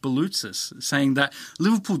 Chris Beloutzis saying that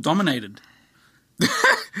Liverpool dominated.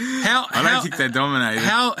 I don't think they dominated.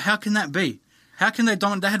 How can that be? How can they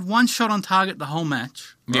dominate? They had one shot on target the whole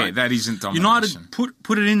match. Right? Yeah, that isn't domination. United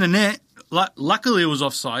put it in the net. Luckily, it was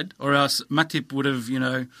offside, or else Matip would have,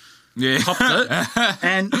 copped it.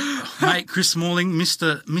 And, mate, Chris Smalling,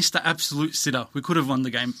 Mr. Absolute Sitter. We could have won the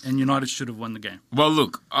game, and United should have won the game. Well,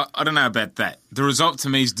 look, I don't know about that. The result to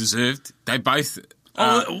me is deserved. They both...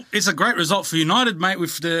 it's a great result for United, mate,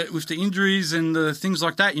 with the injuries and the things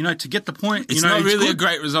like that. To get the point. It's not really a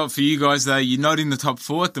great result for you guys, though. You're not in the top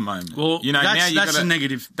 4 at the moment. Well, that's the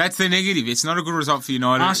negative. That's the negative. It's not a good result for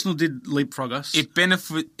United. Arsenal did leapfrog us. It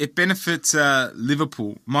benefits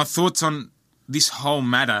Liverpool. My thoughts on this whole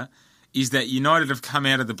matter is that United have come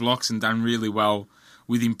out of the blocks and done really well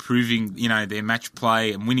with improving, their match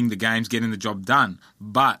play and winning the games, getting the job done.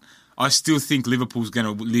 But I still think Liverpool's going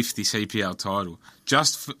to lift this EPL title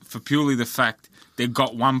just for purely the fact they've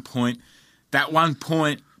got 1 point. That 1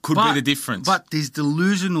 point could be the difference. But these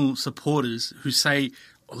delusional supporters who say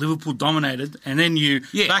Liverpool dominated, and then you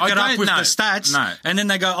back it up with the stats, and then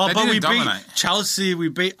they go, but we beat Chelsea, we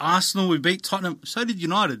beat Arsenal, we beat Tottenham. So did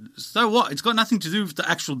United. So what? It's got nothing to do with the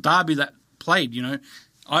actual derby that played,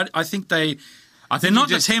 I think they're not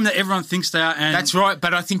the team that everyone thinks they are. And that's right,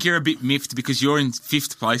 but I think you're a bit miffed because you're in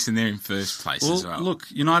 5th place and they're in 1st place as well. Look,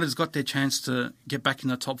 United's got their chance to get back in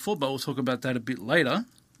the top 4, but we'll talk about that a bit later.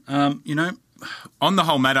 On the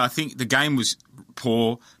whole matter, I think the game was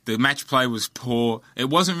poor. The match play was poor. It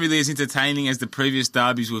wasn't really as entertaining as the previous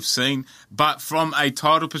derbies we've seen. But from a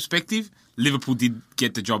title perspective, Liverpool did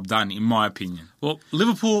get the job done, in my opinion. Well,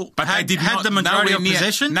 Liverpool had the majority of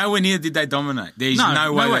possession. Nowhere near did they dominate. There's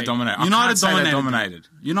no way they dominated.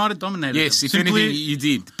 United dominated. Yes, if anything, you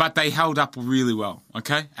did. But they held up really well,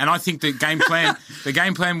 okay? And I think the game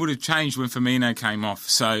plan would have changed when Firmino came off.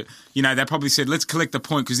 So, they probably said, let's collect the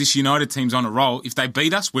point because this United team's on a roll. If they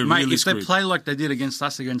beat us, we're really screwed. If they play like they did against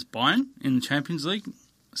us against Bayern in the Champions League,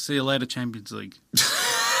 see you later, Champions League.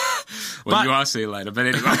 Well, you are, see you later. But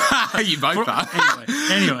anyway, you both are.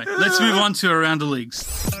 Anyway, let's move on to Around the Leagues.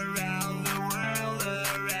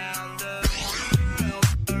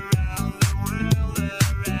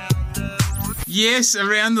 Yes,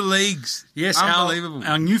 Around the Leagues. Yes, unbelievable.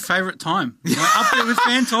 Our new favourite time. Up there with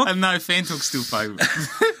Fan Talk. And no, Fan Talk's still favourite.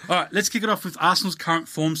 All right, let's kick it off with Arsenal's current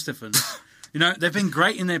form, Stefan. They've been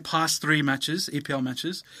great in their past 3 matches, EPL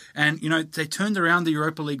matches, and, they turned around the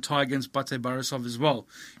Europa League tie against Bate Borisov as well.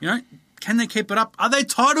 Can they keep it up? Are they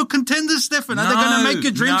title contenders, Stefan? Are they going to make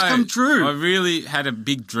your dreams come true? I really had a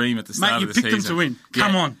big dream at the start of the season. Mate, you picked them to win.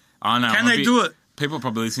 Come on. I know. Can they do it? People are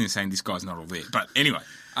probably listening and saying this guy's not all there. But anyway,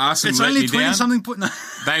 Arsenal it's let only me 20-something down.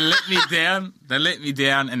 They let me down. They let me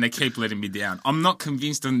down, and they keep letting me down. I'm not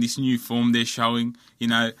convinced on this new form they're showing. You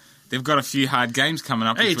know, they've got a few hard games coming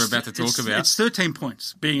up, which we're about to talk about. It's 13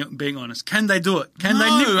 points, being honest. Can they do it? Can no,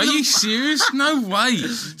 they nip are them? you serious? No way.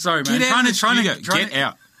 Sorry, man. Get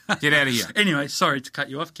out. Get out of here. Anyway, sorry to cut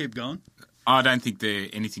you off. Keep going. I don't think they're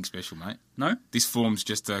anything special, mate. No? This form's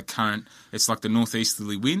just a current... It's like the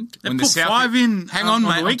northeasterly wind. They put 5 in... Hang on,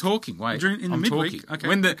 mate. I'm talking. Wait. In the midweek? Okay.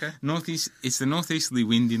 When the northeast... It's the northeasterly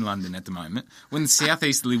wind in London at the moment. When the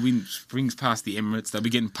southeasterly wind springs past the Emirates, they'll be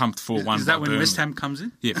getting pumped 4-1 Is that when Burnley. West Ham comes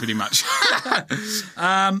in? Yeah, pretty much.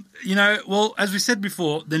 You know, well, as we said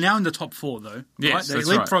before, they're now in the top 4, though. Yes, right? They that's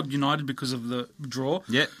leapfrogged right. United because of the draw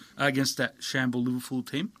against that shamble Liverpool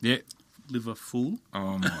team. Yeah. Liverpool.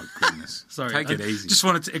 Oh, my goodness. Sorry. Take it easy. Just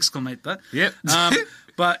wanted to exclamate that. Yep.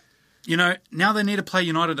 But, you know, now they need to play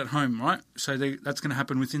United at home, right? So that's going to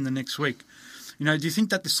happen within the next week. You know, do you think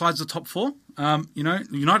that decides the top 4? You know,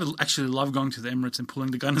 United actually love going to the Emirates and pulling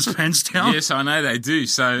the Gunners' pants down. Yes, I know they do.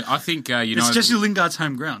 So I think United... It's Jesse Lingard's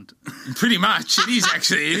home ground. Pretty much. It is,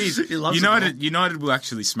 actually. It is. He loves United will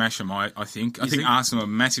actually smash them, I think. I think Arsenal are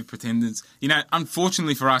massive pretenders. You know,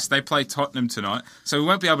 unfortunately for us, they play Tottenham tonight, so we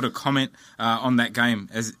won't be able to comment on that game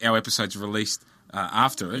as our episode's released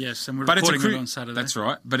after it. Yes, and we're recording it on Saturday. That's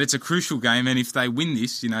right. But it's a crucial game, and if they win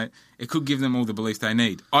this, you know, it could give them all the belief they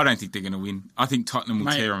need. I don't think they're going to win. I think Tottenham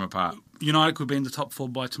will tear them apart. United could be in the top 4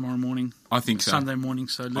 by tomorrow morning. I think so. Sunday morning.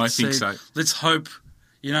 So I think so. Let's hope,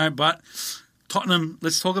 you know, but Tottenham,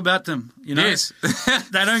 let's talk about them. You know, yes.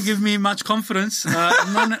 They don't give me much confidence.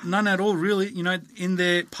 None at all, really. You know, in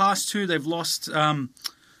their past 2, they've lost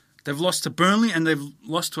to Burnley and they've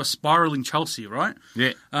lost to a spiralling Chelsea, right?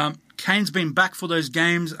 Yeah. Kane's been back for those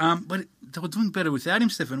games, but they were doing better without him,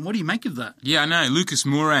 Stefan. What do you make of that? Yeah, I know. Lucas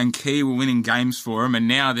Moura and Key were winning games for him, and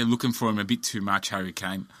now they're looking for him a bit too much, Harry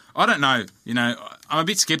Kane. I don't know. You know, I'm a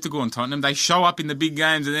bit sceptical on Tottenham. They show up in the big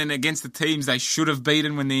games, and then against the teams they should have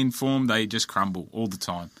beaten when they're in form, they just crumble all the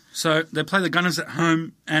time. So they play the Gunners at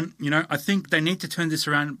home, and, you know, I think they need to turn this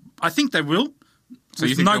around. I think they will. So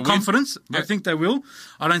with no confidence. Yep. I think they will.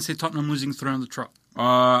 I don't see Tottenham losing 3 on the trot.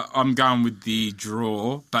 I'm going with the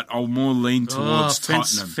draw, but I'll more lean towards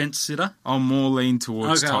Tottenham. Fence sitter. I'll more lean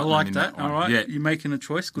towards Tottenham. I like that. All right. Yeah. You're making a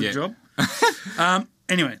choice. Good job.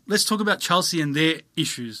 Anyway, let's talk about Chelsea and their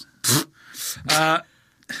issues.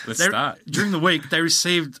 Let's start. During the week, they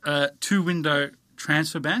received 2-window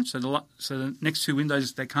transfer ban. So the next 2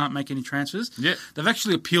 windows, they can't make any transfers. Yeah. They've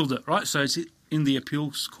actually appealed it, right? So it's in the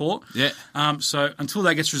appeals court. Yeah. So until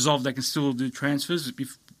that gets resolved, they can still do transfers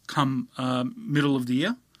come middle of the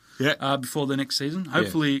year. Yeah. Before the next season.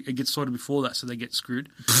 Hopefully it gets sorted before that so they get screwed.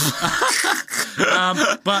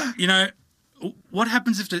 But, you know, what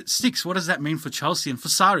happens if it sticks? What does that mean for Chelsea and for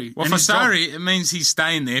Sarri? Well, for Sarri, it means he's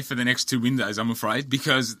staying there for the next 2 windows, I'm afraid,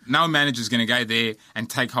 because no manager's going to go there and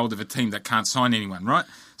take hold of a team that can't sign anyone, right?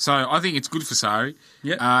 So I think it's good for Sarri.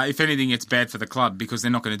 Yeah. If anything, it's bad for the club because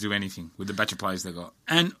they're not going to do anything with the batch of players they got.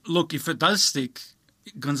 And look, if it does stick,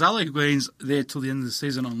 Gonzalo Higuain's there till the end of the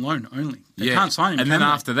season on loan only. They can't sign him. And then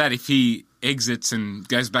after that, if he exits and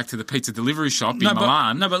goes back to the pizza delivery shop in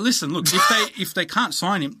Milan... But listen, look, if they can't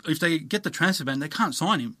sign him, if they get the transfer ban, they can't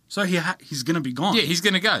sign him. So he's going to be gone. Yeah, he's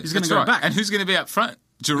going to go. He's going to go back. And who's going to be up front?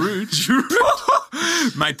 Giroud.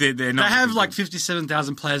 Mate, they're not... They have like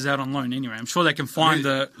 57,000 players out on loan anyway. I'm sure they can find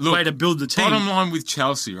the way to build the team. Bottom line with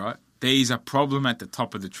Chelsea, right? There's a problem at the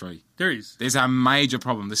top of the tree. There is. There's a major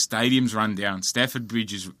problem. The stadium's run down. Stafford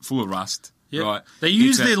Bridge is full of rust. Yep. Right? They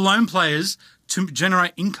use their loan players to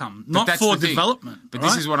generate income, not for development. But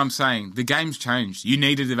this is what I'm saying. The game's changed. You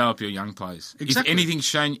need to develop your young players. Exactly.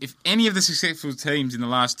 If any of the successful teams in the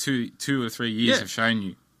last two or 3 years have shown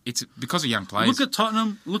you, it's because of young players. Look at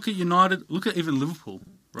Tottenham, look at United, look at even Liverpool.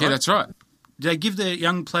 Right? Yeah, that's right. They give their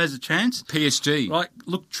young players a chance. PSG. Right,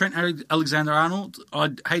 look, Trent Alexander-Arnold,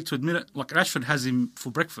 I'd hate to admit it, like Rashford has him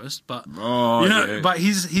for breakfast, but but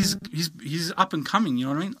he's up and coming, you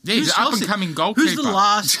know what I mean? Yeah, he's an up and coming goalkeeper. Who's the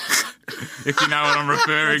last if you know what I'm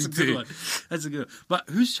referring to. That's a good one. But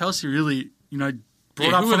who's Chelsea really,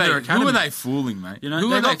 brought up from their academy? Who are they fooling, mate? They've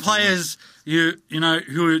got players who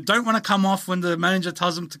don't want to come off when the manager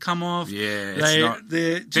tells them to come off. Yeah,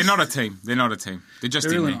 they're not a team. They're not a team. They're just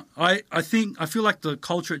in really there. I feel like the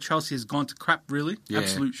culture at Chelsea has gone to crap, really. Yeah,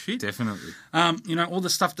 absolute shit. Definitely. All the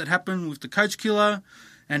stuff that happened with the coach killer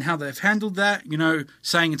and how they've handled that. You know,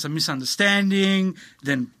 saying it's a misunderstanding,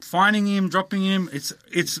 then fining him, dropping him. It's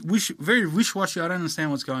very wish-washy. I don't understand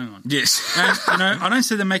what's going on. Yes. And, you know, I don't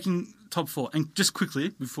see them making top 4. And just quickly,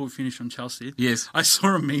 before we finish on Chelsea, yes, I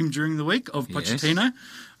saw a meme during the week of Pochettino,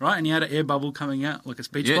 right? And he had an air bubble coming out, like a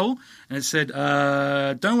speech bubble. And it said,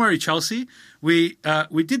 don't worry, Chelsea. We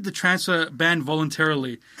did the transfer ban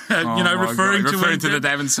voluntarily. Referring to that they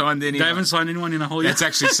haven't signed anyone. They haven't signed anyone in a whole year. That's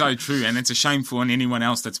actually so true. And it's a shameful on anyone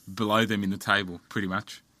else that's below them in the table, pretty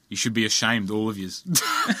much. You should be ashamed, all of you.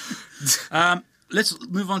 Let's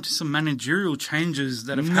move on to some managerial changes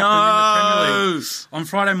that have happened in the Premier League. On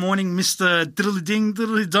Friday morning, Mr.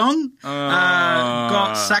 Diddly-Ding-Diddly-Dong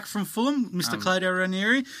got sacked from Fulham, Mr. Claudio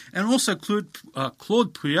Ranieri, and also Claude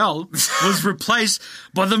Puel was replaced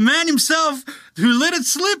by the man himself who let it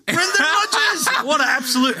slip, Brendan Rodgers. What an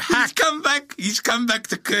absolute hack. He's come back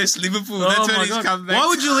to curse Liverpool. That's when he's come back. Why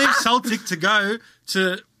would you leave Celtic to go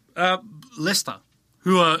to Leicester,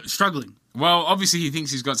 who are struggling? Well, obviously he thinks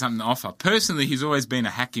he's got something to offer. Personally, he's always been a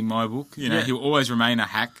hack in my book. You know, he'll always remain a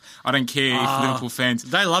hack. I don't care if Liverpool fans...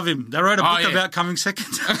 They love him. They wrote a book about coming second.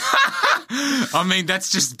 I mean, that's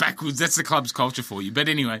just backwards. That's the club's culture for you. But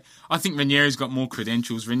anyway, I think Ranieri's got more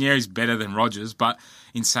credentials. Ranieri's better than Rodgers. But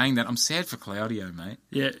in saying that, I'm sad for Claudio, mate.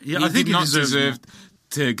 Yeah, I think he deserved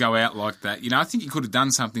to go out like that. You know, I think he could have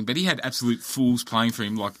done something, but he had absolute fools playing for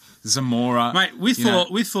him, like Zamora. Mate, we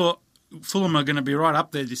thought Fulham are going to be right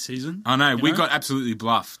up there this season. I know. We got absolutely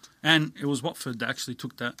bluffed. And it was Watford that actually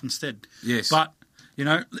took that instead. Yes. But, you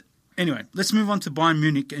know, anyway, let's move on to Bayern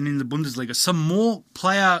Munich and in the Bundesliga. Some more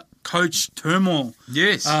player-coach turmoil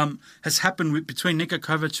has happened between Niko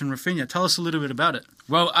Kovac and Rafinha. Tell us a little bit about it.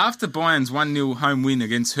 Well, after Bayern's 1-0 home win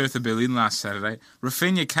against Hertha Berlin last Saturday,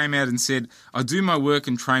 Rafinha came out and said, I do my work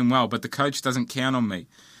and train well, but the coach doesn't count on me,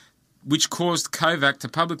 which caused Kovac to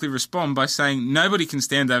publicly respond by saying nobody can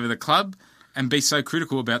stand over the club and be so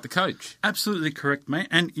critical about the coach. Absolutely correct, mate.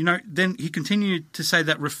 And, you know, then he continued to say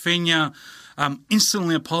that Rafinha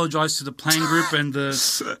instantly apologised to the playing group and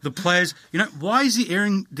the players. You know, why is he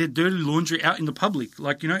airing their dirty laundry out in the public?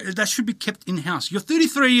 Like, you know, that should be kept in-house. You're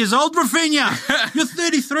 33 years old, Rafinha! You're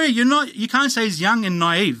 33. You can't say he's young and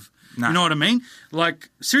naive. No. You know what I mean? Like,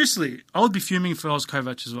 seriously, I would be fuming if I was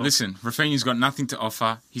Kovac as well. Listen, Rafinha's got nothing to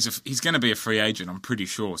offer. He's going to be a free agent, I'm pretty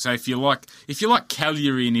sure. So if you like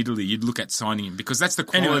Cagliari in Italy, you'd look at signing him because that's the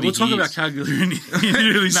quality. Anyway, we'll talk about Cagliari in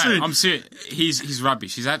Italy soon. No, I'm serious. He's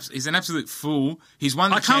rubbish. He's an absolute fool. He's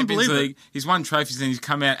won the Champions League. He's won trophies, and he's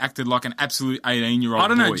come out acted like an absolute 18-year-old. I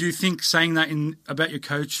don't know. Do you think saying that about your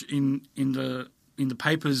coach in the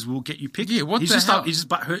papers will get you picked? Yeah, what the hell?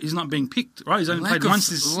 He's not being picked, right? He's only played once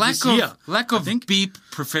this year. Lack of beep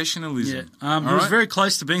professionalism. Yeah. He was very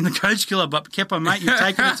close to being the coach killer, but Kepa, mate, you've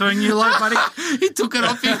taken it to a new low, buddy. He took it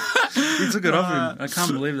off him. He took it off him. I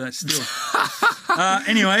can't believe that still.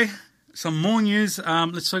 Anyway, some more news.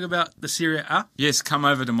 Let's talk about the Serie A. Yes, come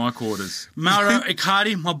over to my quarters. Mauro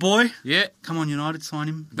Icardi, my boy. Yeah. Come on, United, sign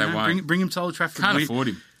him. They won't. Bring him to Old Trafford. Can't afford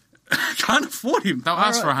him. Can't afford him. They'll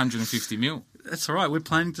ask for 150 mil. That's all right. We're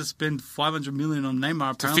planning to spend 500 million on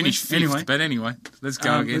Neymar, apparently. To finish fifth, but anyway, let's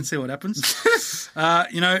go again. Let's see what happens.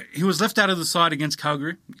 He was left out of the side against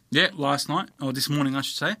Calgary last night, or this morning, I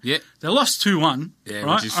should say. Yeah. They lost 2-1,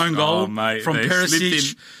 right? Own goal from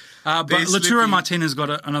Perisic. But Lautaro Martinez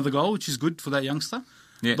got another goal, which is good for that youngster.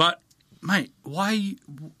 Yeah. But, mate, why...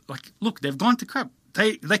 Look, they've gone to crap.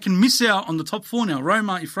 They can miss out on the top 4 now.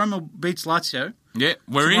 If Roma beats Lazio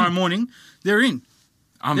tomorrow morning, they're in.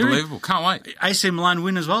 Unbelievable. Can't wait. AC Milan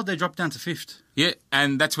win as well. They drop down to 5th. Yeah,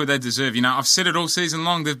 and that's where they deserve. You know, I've said it all season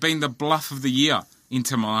long. They've been the bluff of the year,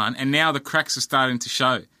 Inter Milan, and now the cracks are starting to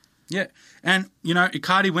show. Yeah, and, you know,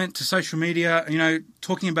 Icardi went to social media, you know,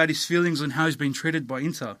 talking about his feelings and how he's been treated by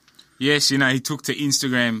Inter. Yes, you know, he took to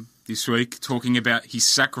Instagram this week talking about his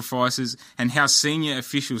sacrifices and how senior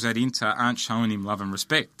officials at Inter aren't showing him love and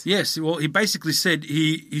respect. Yes, well, he basically said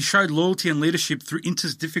he showed loyalty and leadership through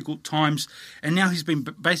Inter's difficult times, and now he's been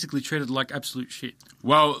basically treated like absolute shit.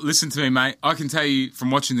 Well, listen to me, mate. I can tell you from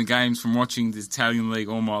watching the games, from watching the Italian league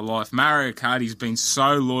all my life, Mauro Icardi's been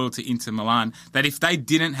so loyal to Inter Milan that if they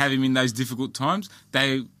didn't have him in those difficult times,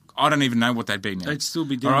 I don't even know what they'd be now. They'd still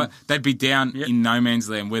be down. All right? They'd be down in no man's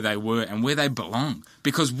land where they were and where they belong.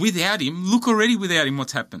 Because without him, look already without him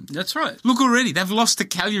what's happened. That's right. Look already. They've lost to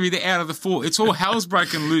Cagliari. They're out of the 4. It's all hell's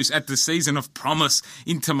broken loose at the season of promise.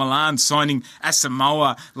 Inter Milan signing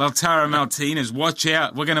Asamoah, Lautaro Martinez. Watch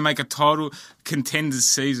out. We're going to make a title contenders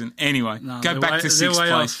season. Anyway, go back to 6th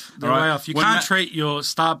place. They're way off. You can't treat your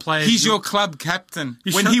star players... He's your club captain.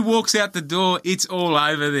 When he walks out the door, it's all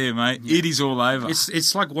over there, mate. Yeah. It is all over.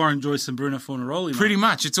 It's like Warren Kyron Joyce and Bruno Fornaroli. Pretty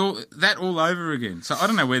much. It's all over again. So I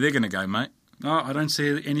don't know where they're going to go, mate. No, I don't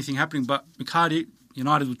see anything happening. But McCarty,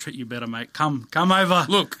 United will treat you better, mate. Come over.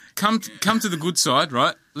 Look, come to the good side,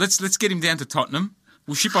 right? Let's get him down to Tottenham.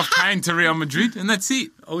 We'll ship off Kane to Real Madrid, and that's it.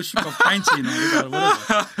 Oh, we'll ship off Kane to United,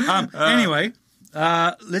 whatever. Anyway,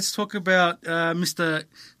 let's talk about Mr.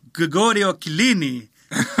 Gregorio Chiellini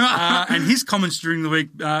and his comments during the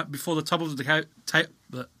week before the top of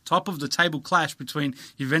the table clash between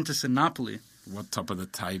Juventus and Napoli. What top of the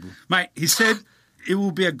table? Mate, he said it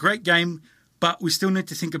will be a great game, but we still need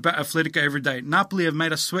to think about Atletico every day. Napoli have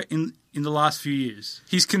made us sweat in the last few years.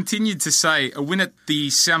 He's continued to say a win at the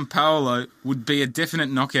São Paulo would be a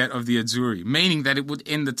definite knockout of the Azzurri, meaning that it would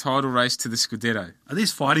end the title race to the Scudetto. Are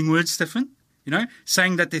these fighting words, Stefan?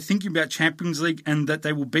 Saying that they're thinking about Champions League and that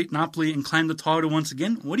they will beat Napoli and claim the title once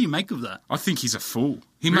again? What do you make of that? I think he's a fool.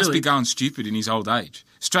 He must be going stupid in his old age.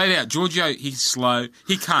 Straight out, Giorgio, he's slow.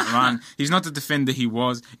 He can't run. He's not the defender he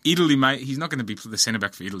was. Italy, mate, he's not going to be the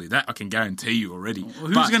centre-back for Italy. That I can guarantee you already. Well,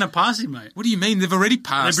 who's going to pass him, mate? What do you mean? They've already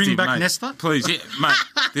passed him, They bring back mate. Nesta? Please, yeah, mate.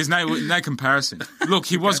 There's no comparison. Look,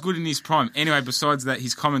 he was good in his prime. Anyway, besides that,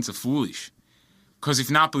 his comments are foolish. Because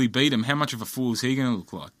if Napoli beat him, how much of a fool is he going to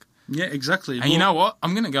look like? Yeah, exactly. And you know what?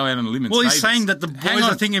 I'm going to go out on a limb and say he's saying that the boys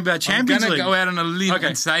are thinking about Champions League. I'm going to go out on a limb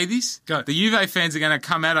and say this. Go. The Juve fans are going to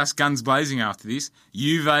come at us guns blazing after this.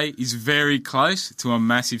 Juve is very close to a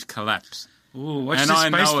massive collapse. Ooh, watch the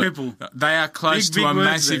space people. They are close Big to a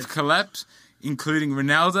massive collapse, including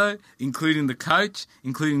Ronaldo, including the coach,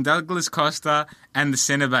 including Douglas Costa, and the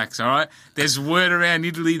centre-backs, all right? There's word around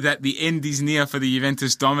Italy that the end is near for the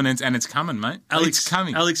Juventus dominance, and it's coming, mate. It's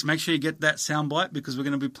coming. Alex, make sure you get that soundbite because we're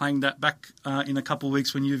going to be playing that back in a couple of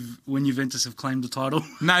weeks when Juventus have claimed the title.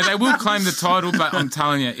 No, they will claim the title, but I'm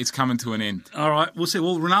telling you, it's coming to an end. All right, we'll see.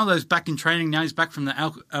 Well, Ronaldo's back in training now. He's back from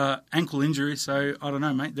the ankle injury, so I don't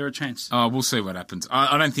know, mate. They're a chance. Oh, we'll see what happens.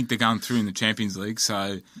 I don't think they're going through in the Champions League,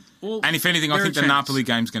 so... Well, and if anything, I think the Napoli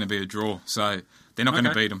game's going to be a draw, so they're not going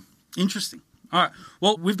to beat them. Interesting. All right.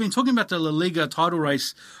 Well, we've been talking about the La Liga title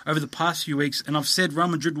race over the past few weeks, and I've said Real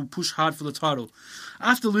Madrid will push hard for the title.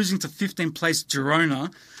 After losing to 15th place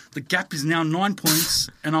Girona, the gap is now 9 points,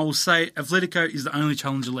 and I will say Atletico is the only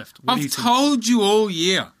challenger left. I've told you all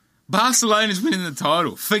year. Barcelona's winning the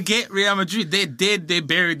title. Forget Real Madrid. They're dead. They're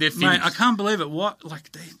buried. They're finished. Mate, I can't believe it. What?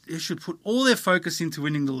 Like they should put all their focus into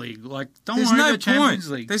winning the league. Like, don't worry about the Champions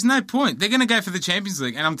League. There's no point. They're going to go for the Champions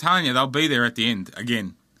League, and I'm telling you, they'll be there at the end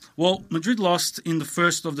again. Well, Madrid lost in the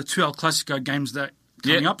first of the two El Clasico games that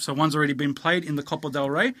coming up. So one's already been played in the Copa del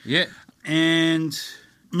Rey. Yeah. And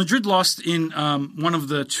Madrid lost in one of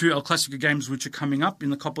the two El Clasico games which are coming up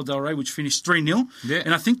in the Copa del Rey, which finished 3-0. Yeah.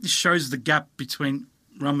 And I think this shows the gap between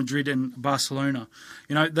Real Madrid and Barcelona.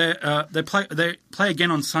 They play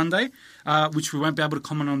again on Sunday, which we won't be able to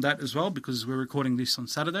comment on that as well because we're recording this on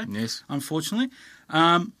Saturday. Yes. Unfortunately.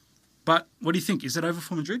 But what do you think? Is it over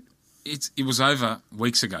for Madrid? It was over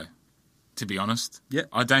weeks ago, to be honest. Yeah.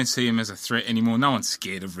 I don't see him as a threat anymore. No one's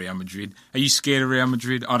scared of Real Madrid. Are you scared of Real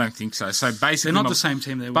Madrid? I don't think so. So basically, they're not the same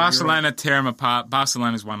team. They were. Barcelona tear them apart.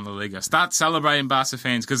 Barcelona's won La Liga. Start celebrating, Barca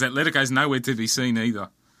fans, because Atletico's nowhere to be seen either.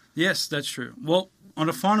 Yes, that's true. Well, on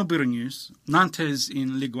a final bit of news, Nantes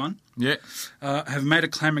in Ligue 1 have made a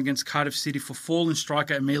claim against Cardiff City for fallen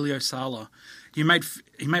striker Emilio Sala. He made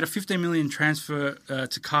a 15 million transfer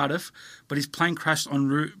to Cardiff, but his plane crashed en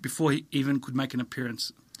route before he even could make an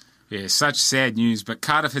appearance. Yeah, such sad news. But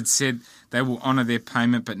Cardiff had said they will honour their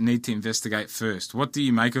payment but need to investigate first. What do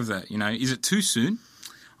you make of that? Is it too soon?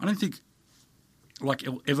 I don't think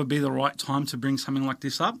it'll ever be the right time to bring something like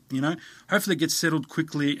this up. Hopefully it gets settled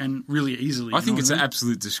quickly and really easily. I think it's an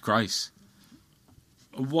absolute disgrace.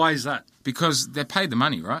 Why is that? Because they paid the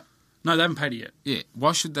money, right? No, they haven't paid it yet. Yeah.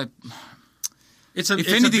 Why should they? If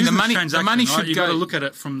anything, the money should go. You've got to look at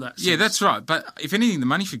it from that sense. Yeah, that's right. But if anything, the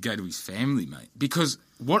money should go to his family, mate. Because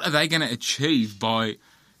what are they going to achieve by...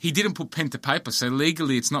 He didn't put pen to paper, so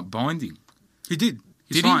legally it's not binding. He did.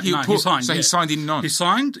 He signed. He signed. So he signed in non. He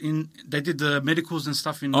signed in. They did the medicals and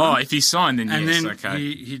stuff in. Oh, if he signed, then and yes, then okay.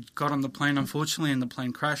 He got on the plane, unfortunately, and the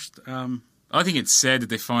plane crashed. I think it's sad that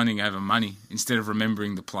they're fighting over money instead of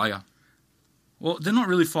remembering the player. Well, they're not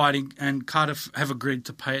really fighting, and Cardiff have agreed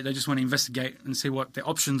to pay it. They just want to investigate and see what their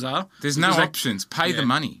options are. There's no options. Pay the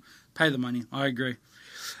money. Pay the money. I agree.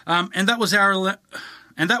 And that was our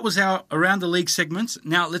Around the League segments.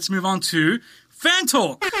 Now let's move on to Fan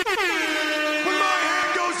Talk.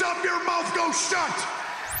 Shut.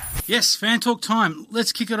 Yes, Fan Talk time.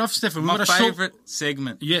 Let's kick it off, Stefan. My favourite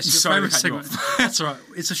segment. Yes, your favourite segment. That's right.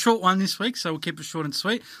 It's a short one this week, so we'll keep it short and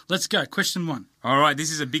sweet. Let's go. Question 1. All right,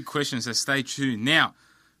 this is a big question, so stay tuned. Now,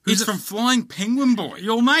 It's from Flying Penguin Boy.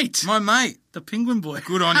 Your mate. My mate. The Penguin Boy.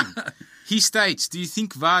 Good on him. He states, do you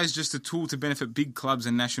think VAR is just a tool to benefit big clubs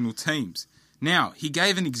and national teams? Now, he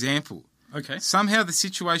gave an example. Okay. Somehow the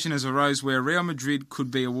situation has arose where Real Madrid could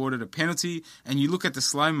be awarded a penalty, and you look at the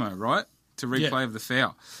slow-mo, right, to replay of the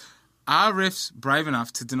foul. Are refs brave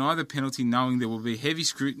enough to deny the penalty knowing there will be heavy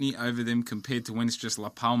scrutiny over them compared to when it's just La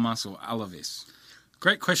Palmas or Alaves?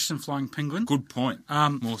 Great question, Flying Penguin. Good point.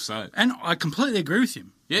 More so. And I completely agree with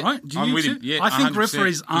him. Yeah, right? I'm with him. Yeah, I think 100%.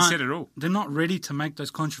 referees aren't. He said it all. They're not ready to make those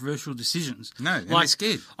controversial decisions. No, they're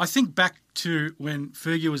scared. I think back to when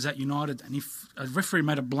Fergie was at United, and if a referee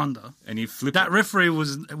made a blunder, and he flipped that it. referee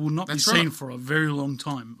will not be seen right. for a very long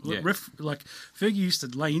time. Yeah. Like Fergie used to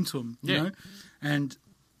lay into him, you know, and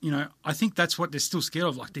I think that's what they're still scared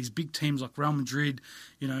of. Like these big teams like Real Madrid,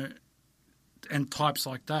 and types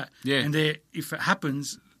like that. Yeah, and if it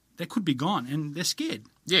happens, they could be gone, and they're scared.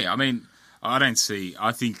 Yeah, I mean, I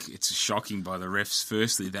think it's shocking by the refs,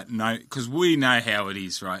 firstly, that because we know how it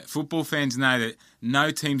is, right? Football fans know that no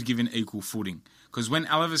team's given equal footing. Because when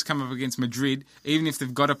Alaves come up against Madrid, even if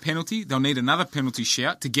they've got a penalty, they'll need another penalty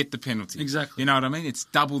shout to get the penalty. Exactly. You know what I mean? It's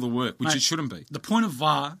double the work, which it shouldn't be. The point of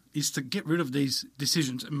VAR is to get rid of these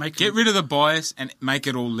decisions and get rid of the bias and make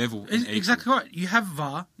it all level. Exactly right. You have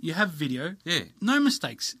VAR, you have video. Yeah. No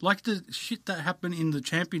mistakes. Like the shit that happened in the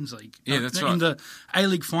Champions League. Yeah, that's right. In the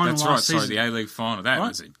A-League final last season. Sorry, the A-League final. That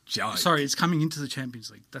was a joke. Sorry, it's coming into the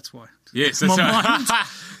Champions League. That's why. Yes, that's right.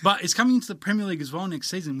 But it's coming into the Premier League as well next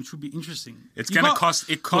season, which will be interesting. It's going to cost...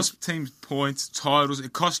 It cost teams points, titles.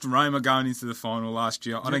 It cost Roma going into the final last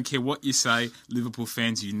year. I don't care what you say, Liverpool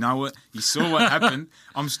fans, you know it. You saw what happened.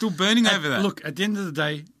 I'm still burning over that. Look, at the end of the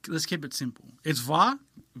day, let's keep it simple. It's VAR,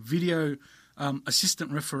 video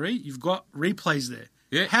assistant referee. You've got replays there.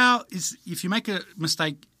 Yeah. If you make a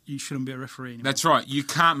mistake, you shouldn't be a referee anymore. That's right. You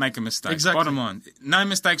can't make a mistake. Exactly. Bottom line. No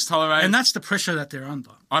mistakes tolerated. And that's the pressure that they're under.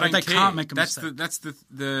 They can't make a mistake. That's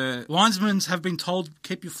the linesmen have been told,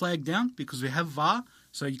 keep your flag down because we have VAR,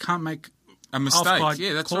 so you can't make a mistake.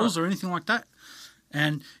 Offside calls or anything like that.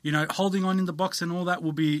 And, holding on in the box and all that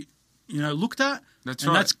will be, looked at. That's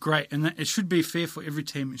and right. That's great. And it should be fair for every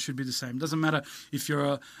team. It should be the same. It doesn't matter if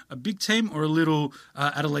you're a big team or a little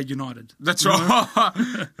Adelaide United. That's right.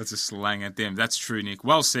 That's a slang at them. That's true, Nick.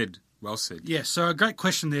 Well said. Well said. Yeah, so a great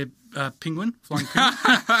question there, Penguin, Flying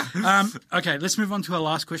Penguin. Okay, let's move on to our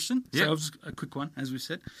last question. Yep. So just a quick one, as we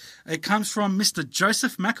said. It comes from Mr.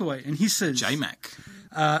 Joseph McAway, and he says... J-Mac.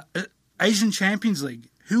 Asian Champions League.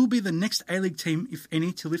 Who will be the next A-League team, if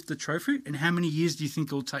any, to lift the trophy, and how many years do you think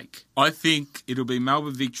it'll take? I think it'll be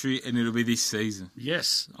Melbourne Victory, and it'll be this season.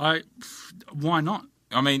 Yes. Why not?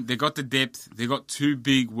 I mean, they got the depth. They got two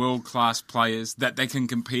big world-class players that they can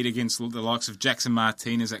compete against the likes of Jackson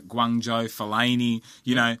Martinez at Guangzhou, Fellaini.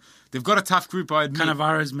 They've got a tough group, I admit.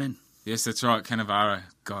 Cannavaro's men. Yes, that's right, Cannavaro.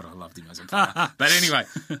 God, I loved him as a player. But anyway,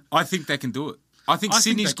 I think they can do it. I think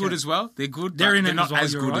Sydney's good as well. They're good, but they're not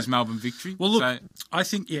as good as Melbourne Victory. Well, look, I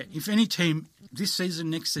think, if any team, this season,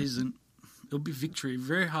 next season, it'll be Victory.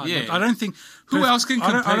 Very hard. Yeah. Like, I don't think... Who else can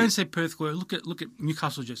compete? I don't say Perth Glory. Look at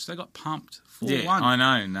Newcastle Jets. They got pumped 4-1. Yeah, I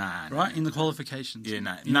know. Nah. Right, in the qualifications.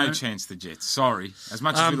 Yeah, no chance the Jets. Sorry. As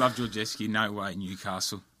much as we love Georgescu, no way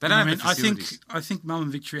Newcastle. They don't have the facilities. I think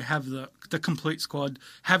Melbourne Victory have the complete squad,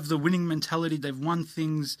 have the winning mentality. They've won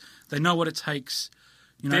things. They know what it takes.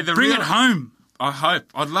 Bring it home. I hope.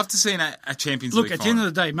 I'd love to see a Champions League Look, at the end of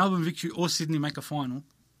the day, Melbourne Victory or Sydney make a final.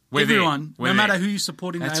 We're Everyone, there. no matter who you're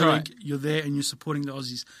supporting, That's the A-League, right. you're there and you're supporting the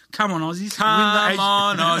Aussies. Come on, Aussies. Come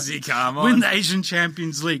on, Aussie, come on. Win the Asian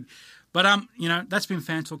Champions League. But, that's been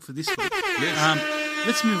fan talk for this week. Yes.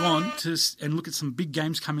 Let's move on and look at some big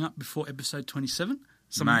games coming up before episode 27.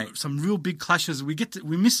 Some real big clashes. We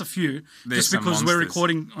miss a few just because we're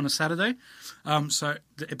recording on a Saturday. So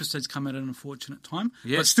the episodes come at an unfortunate time.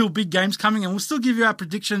 Yes. But still big games coming, and we'll still give you our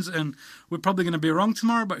predictions, and we're probably going to be wrong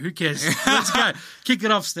tomorrow, but who cares? Let's go. Kick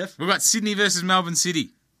it off, Steph. We've got Sydney versus Melbourne City.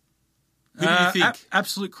 Who do you think?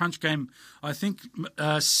 Absolute crunch game. I think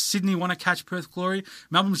Sydney want to catch Perth Glory.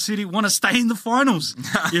 Melbourne City want to stay in the finals.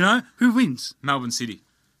 Who wins? Melbourne City.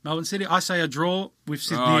 Melbourne City. I say a draw with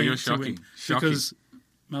Sydney. Oh, you're to shocking. Win Shocking. because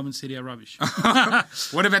Melbourne City are rubbish.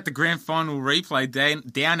 What about the grand final replay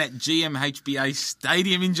down at GMHBA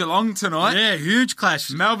Stadium in Geelong tonight? Yeah, huge clash.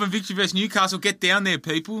 Melbourne Victory versus Newcastle. Get down there,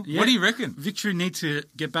 people. Yeah. What do you reckon? Victory need to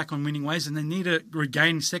get back on winning ways, and they need to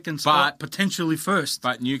regain second spot, potentially first.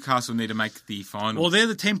 But Newcastle need to make the final. Well, they're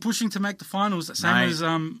the team pushing to make the finals. Same as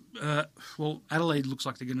Adelaide looks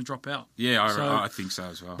like they're going to drop out. Yeah, I think so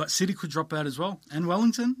as well. But City could drop out as well, and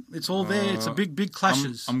Wellington. It's all there. It's a big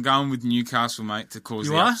clashes. I'm going with Newcastle, mate, to cause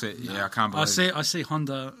the upset. Yeah, I can't believe it. I see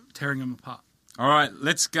Honda tearing them apart. All right,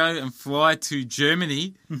 let's go and fly to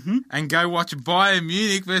Germany and go watch Bayern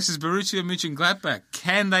Munich versus Borussia Mönchengladbach.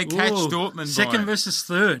 Can they catch Dortmund? Second versus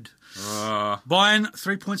third. Oh. Bayern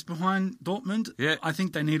 3 points behind Dortmund. Yeah. I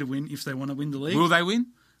think they need a win if they want to win the league. Will they win?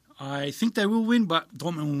 I think they will win, but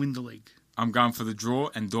Dortmund will win the league. I'm going for the draw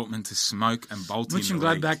and Dortmund to smoke and bolt in the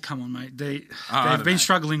league. Mönchengladbach, come on, mate. They've been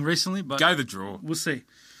struggling recently, but go the draw. We'll see.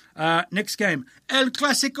 Next game, El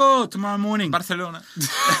Clasico tomorrow morning. Barcelona.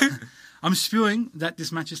 I'm spewing that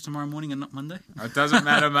this match is tomorrow morning and not Monday. It doesn't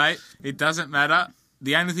matter, mate. It doesn't matter.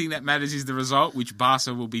 The only thing that matters is the result, which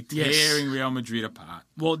Barca will be tearing Real Madrid apart.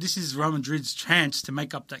 Well, this is Real Madrid's chance to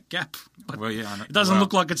make up that gap. But well, yeah, I know. It doesn't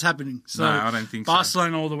look like it's happening. So no, I don't think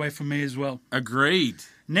Barcelona all the way from me as well. Agreed.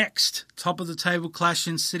 Next, top of the table clash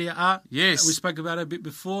in Serie A. Yes. We spoke about it a bit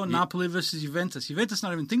before. Yeah. Napoli versus Juventus. Juventus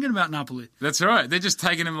not even thinking about Napoli. That's right. They're just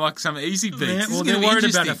taking them like some easy beats. Yeah, well, they're worried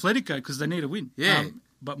about Atletico because they need a win. Yeah.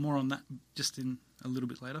 But more on that just in a little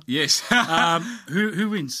bit later. Yes. Who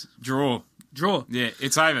wins? Draw. Yeah,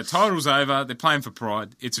 it's over. Title's over. They're playing for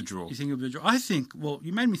pride. It's a draw. You think it'll be a draw? I think, well,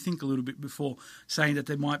 you made me think a little bit before saying that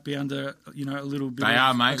they might be under, a little bit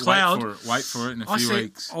of mate. a cloud. Wait for it in a few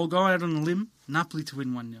weeks. I'll go out on a limb. Napoli to win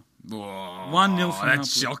 1-0. 1-0 for Napoli.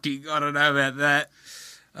 That's shocking. I don't know about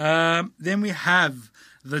that. Then we have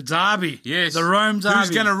the derby. Yes. The Rome derby. Who's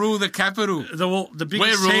going to rule the capital? The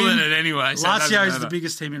biggest We're ruling team, it anyway. So Lazio is the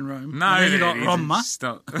biggest team in Rome. No, and then you got Roma.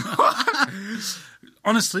 Stop.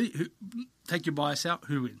 Honestly, take your bias out.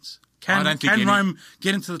 Who wins? I don't think Rome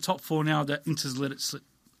get into the top 4 now that Inter's let it slip?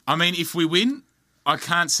 I mean, if we win, I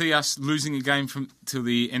can't see us losing a game till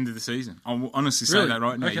the end of the season. I'll honestly say that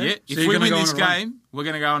right now. Okay. Yeah. So If we win this game, we're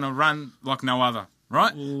going to go on a run like no other,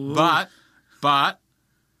 right? Ooh. But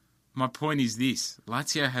my point is this.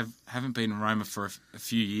 Lazio haven't been in Roma for a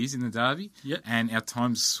few years in the derby, and our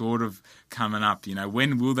time's sort of coming up.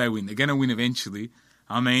 When will they win? They're going to win eventually.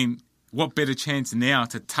 I mean, what better chance now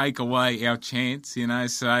to take away our chance,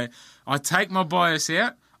 So I take my bias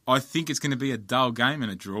out. I think it's going to be a dull game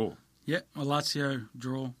and a draw. Yeah, a Lazio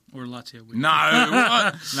draw or a Lazio win. No,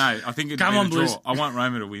 what? No, I think it'll be a draw. Blues. I want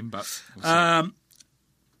Roma to win, but we'll see.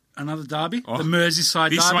 Another derby, the Merseyside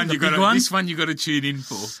derby, This one you got to tune in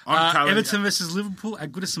for. Everton versus Liverpool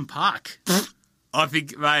at Goodison Park. I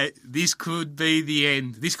think, mate, this could be the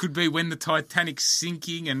end. This could be when the Titanic's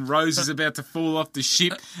sinking and Rose is about to fall off the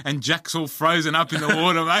ship and Jack's all frozen up in the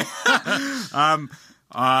water, mate.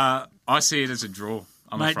 I see it as a draw.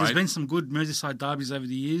 Mate, there's been some good Merseyside derbies over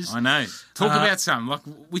the years. I know. Talk about some. Like,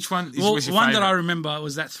 which one was your favourite? One that I remember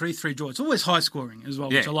was that 3-3 draw. It's always high scoring as well,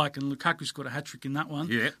 which I like. And Lukaku scored a hat-trick in that one.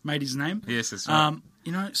 Yeah. Made his name. Yes, that's right.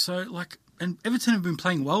 And Everton have been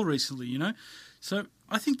playing well recently, So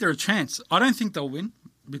I think they're a chance. I don't think they'll win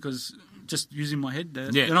because, just using my head,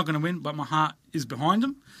 they're not going to win, but my heart is behind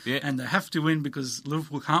them. Yeah. And they have to win because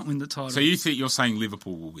Liverpool can't win the title. So you're saying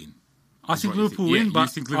Liverpool will win? I think Liverpool win, but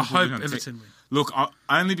I hope Everton win. Look,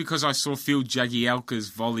 only because I saw Phil Jagielka's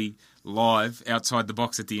volley live outside the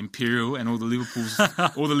box at the Imperial, and all the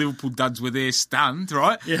Liverpool duds were there stunned,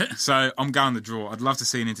 right? Yeah. So I'm going the draw. I'd love to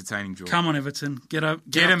see an entertaining draw. Come on, Everton, get him,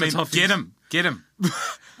 get him.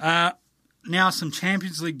 Now some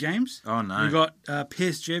Champions League games. Oh no, we got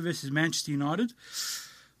PSG versus Manchester United.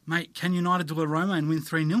 Mate, can United do a Roma and win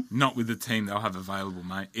 3-0? Not with the team they'll have available,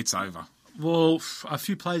 mate. It's over. Well, a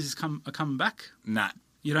few players are coming back. Nah.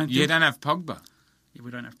 You don't have Pogba. Yeah,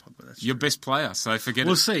 we don't have Pogba. That's your true. best player, so forget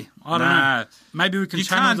we'll it. See. I don't know. Maybe we can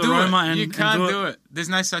channel the Roma and you can't do it. There's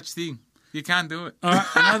no such thing. You can't do it. All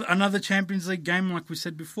right, another Champions League game, like we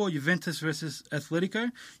said before, Juventus versus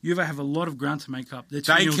Atletico. Juve have a lot of ground to make up. They're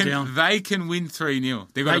 2-0 down. They can win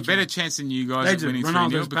 3-0. They've got a better chance than you guys at winning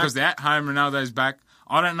 3-0 because they're at home. Ronaldo's back.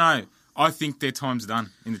 I don't know. I think their time's done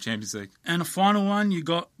in the Champions League. And a final one, you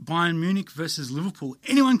got Bayern Munich versus Liverpool.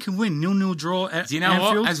 Anyone can win. 0-0 draw at Anfield. Do you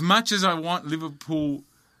know what? As much as I want Liverpool,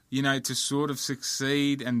 to sort of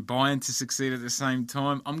succeed and Bayern to succeed at the same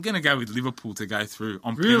time, I'm going to go with Liverpool to go through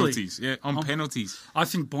on penalties. Yeah, on penalties. I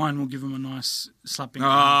think Bayern will give them a nice slapping.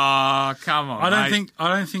 Oh, come on! I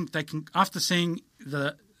don't think they can. After seeing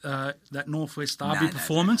that Northwest Derby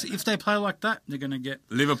performance, if they play like that, they're going to get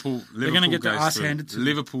Liverpool. They're going to get their ass handed to them.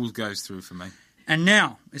 Liverpool goes through for me. And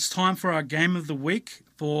now it's time for our game of the week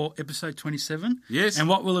for episode 27. Yes. And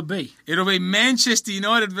what will it be? It'll be Manchester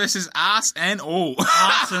United versus Arse and all.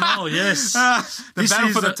 Arse and all, yes. The battle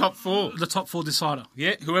for the top 4. The top 4 decider.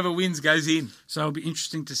 Yeah, whoever wins goes in. So it'll be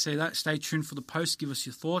interesting to see that. Stay tuned for the post. Give us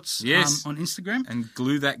your thoughts on Instagram. And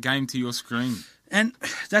glue that game to your screen. And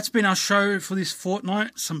that's been our show for this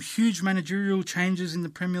fortnight. Some huge managerial changes in the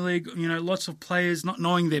Premier League. You know, lots of players not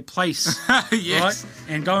knowing their place, yes. right?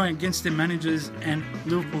 And going against their managers. And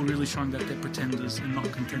Liverpool really showing that they're pretenders and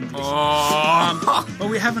not contenders. But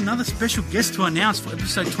we have another special guest to announce for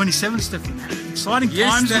episode 27, Stefan. Exciting times,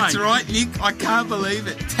 Yes, that's mate. right, Nick. I can't believe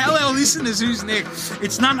it. Tell our listeners who's next.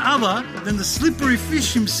 It's none other than the slippery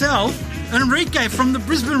fish himself, Enrique from the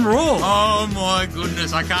Brisbane Roar. Oh, my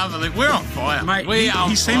goodness. I can't believe we're on fire. Mate,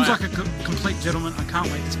 he seems like a complete gentleman. I can't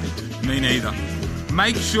wait to speak to him. Me neither.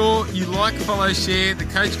 Make sure you like, follow, share the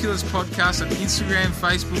Coach Killers podcast on Instagram,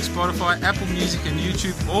 Facebook, Spotify, Apple Music and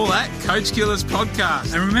YouTube, all at Coach Killers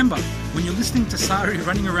Podcast. And remember, when you're listening to Sari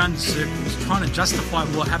running around in circles trying to justify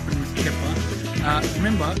what happened with Kepa,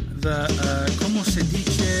 remember the Como se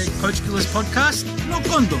dice Coach Killers podcast? No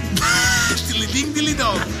condom. Dilly ding, dilly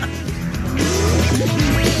dong.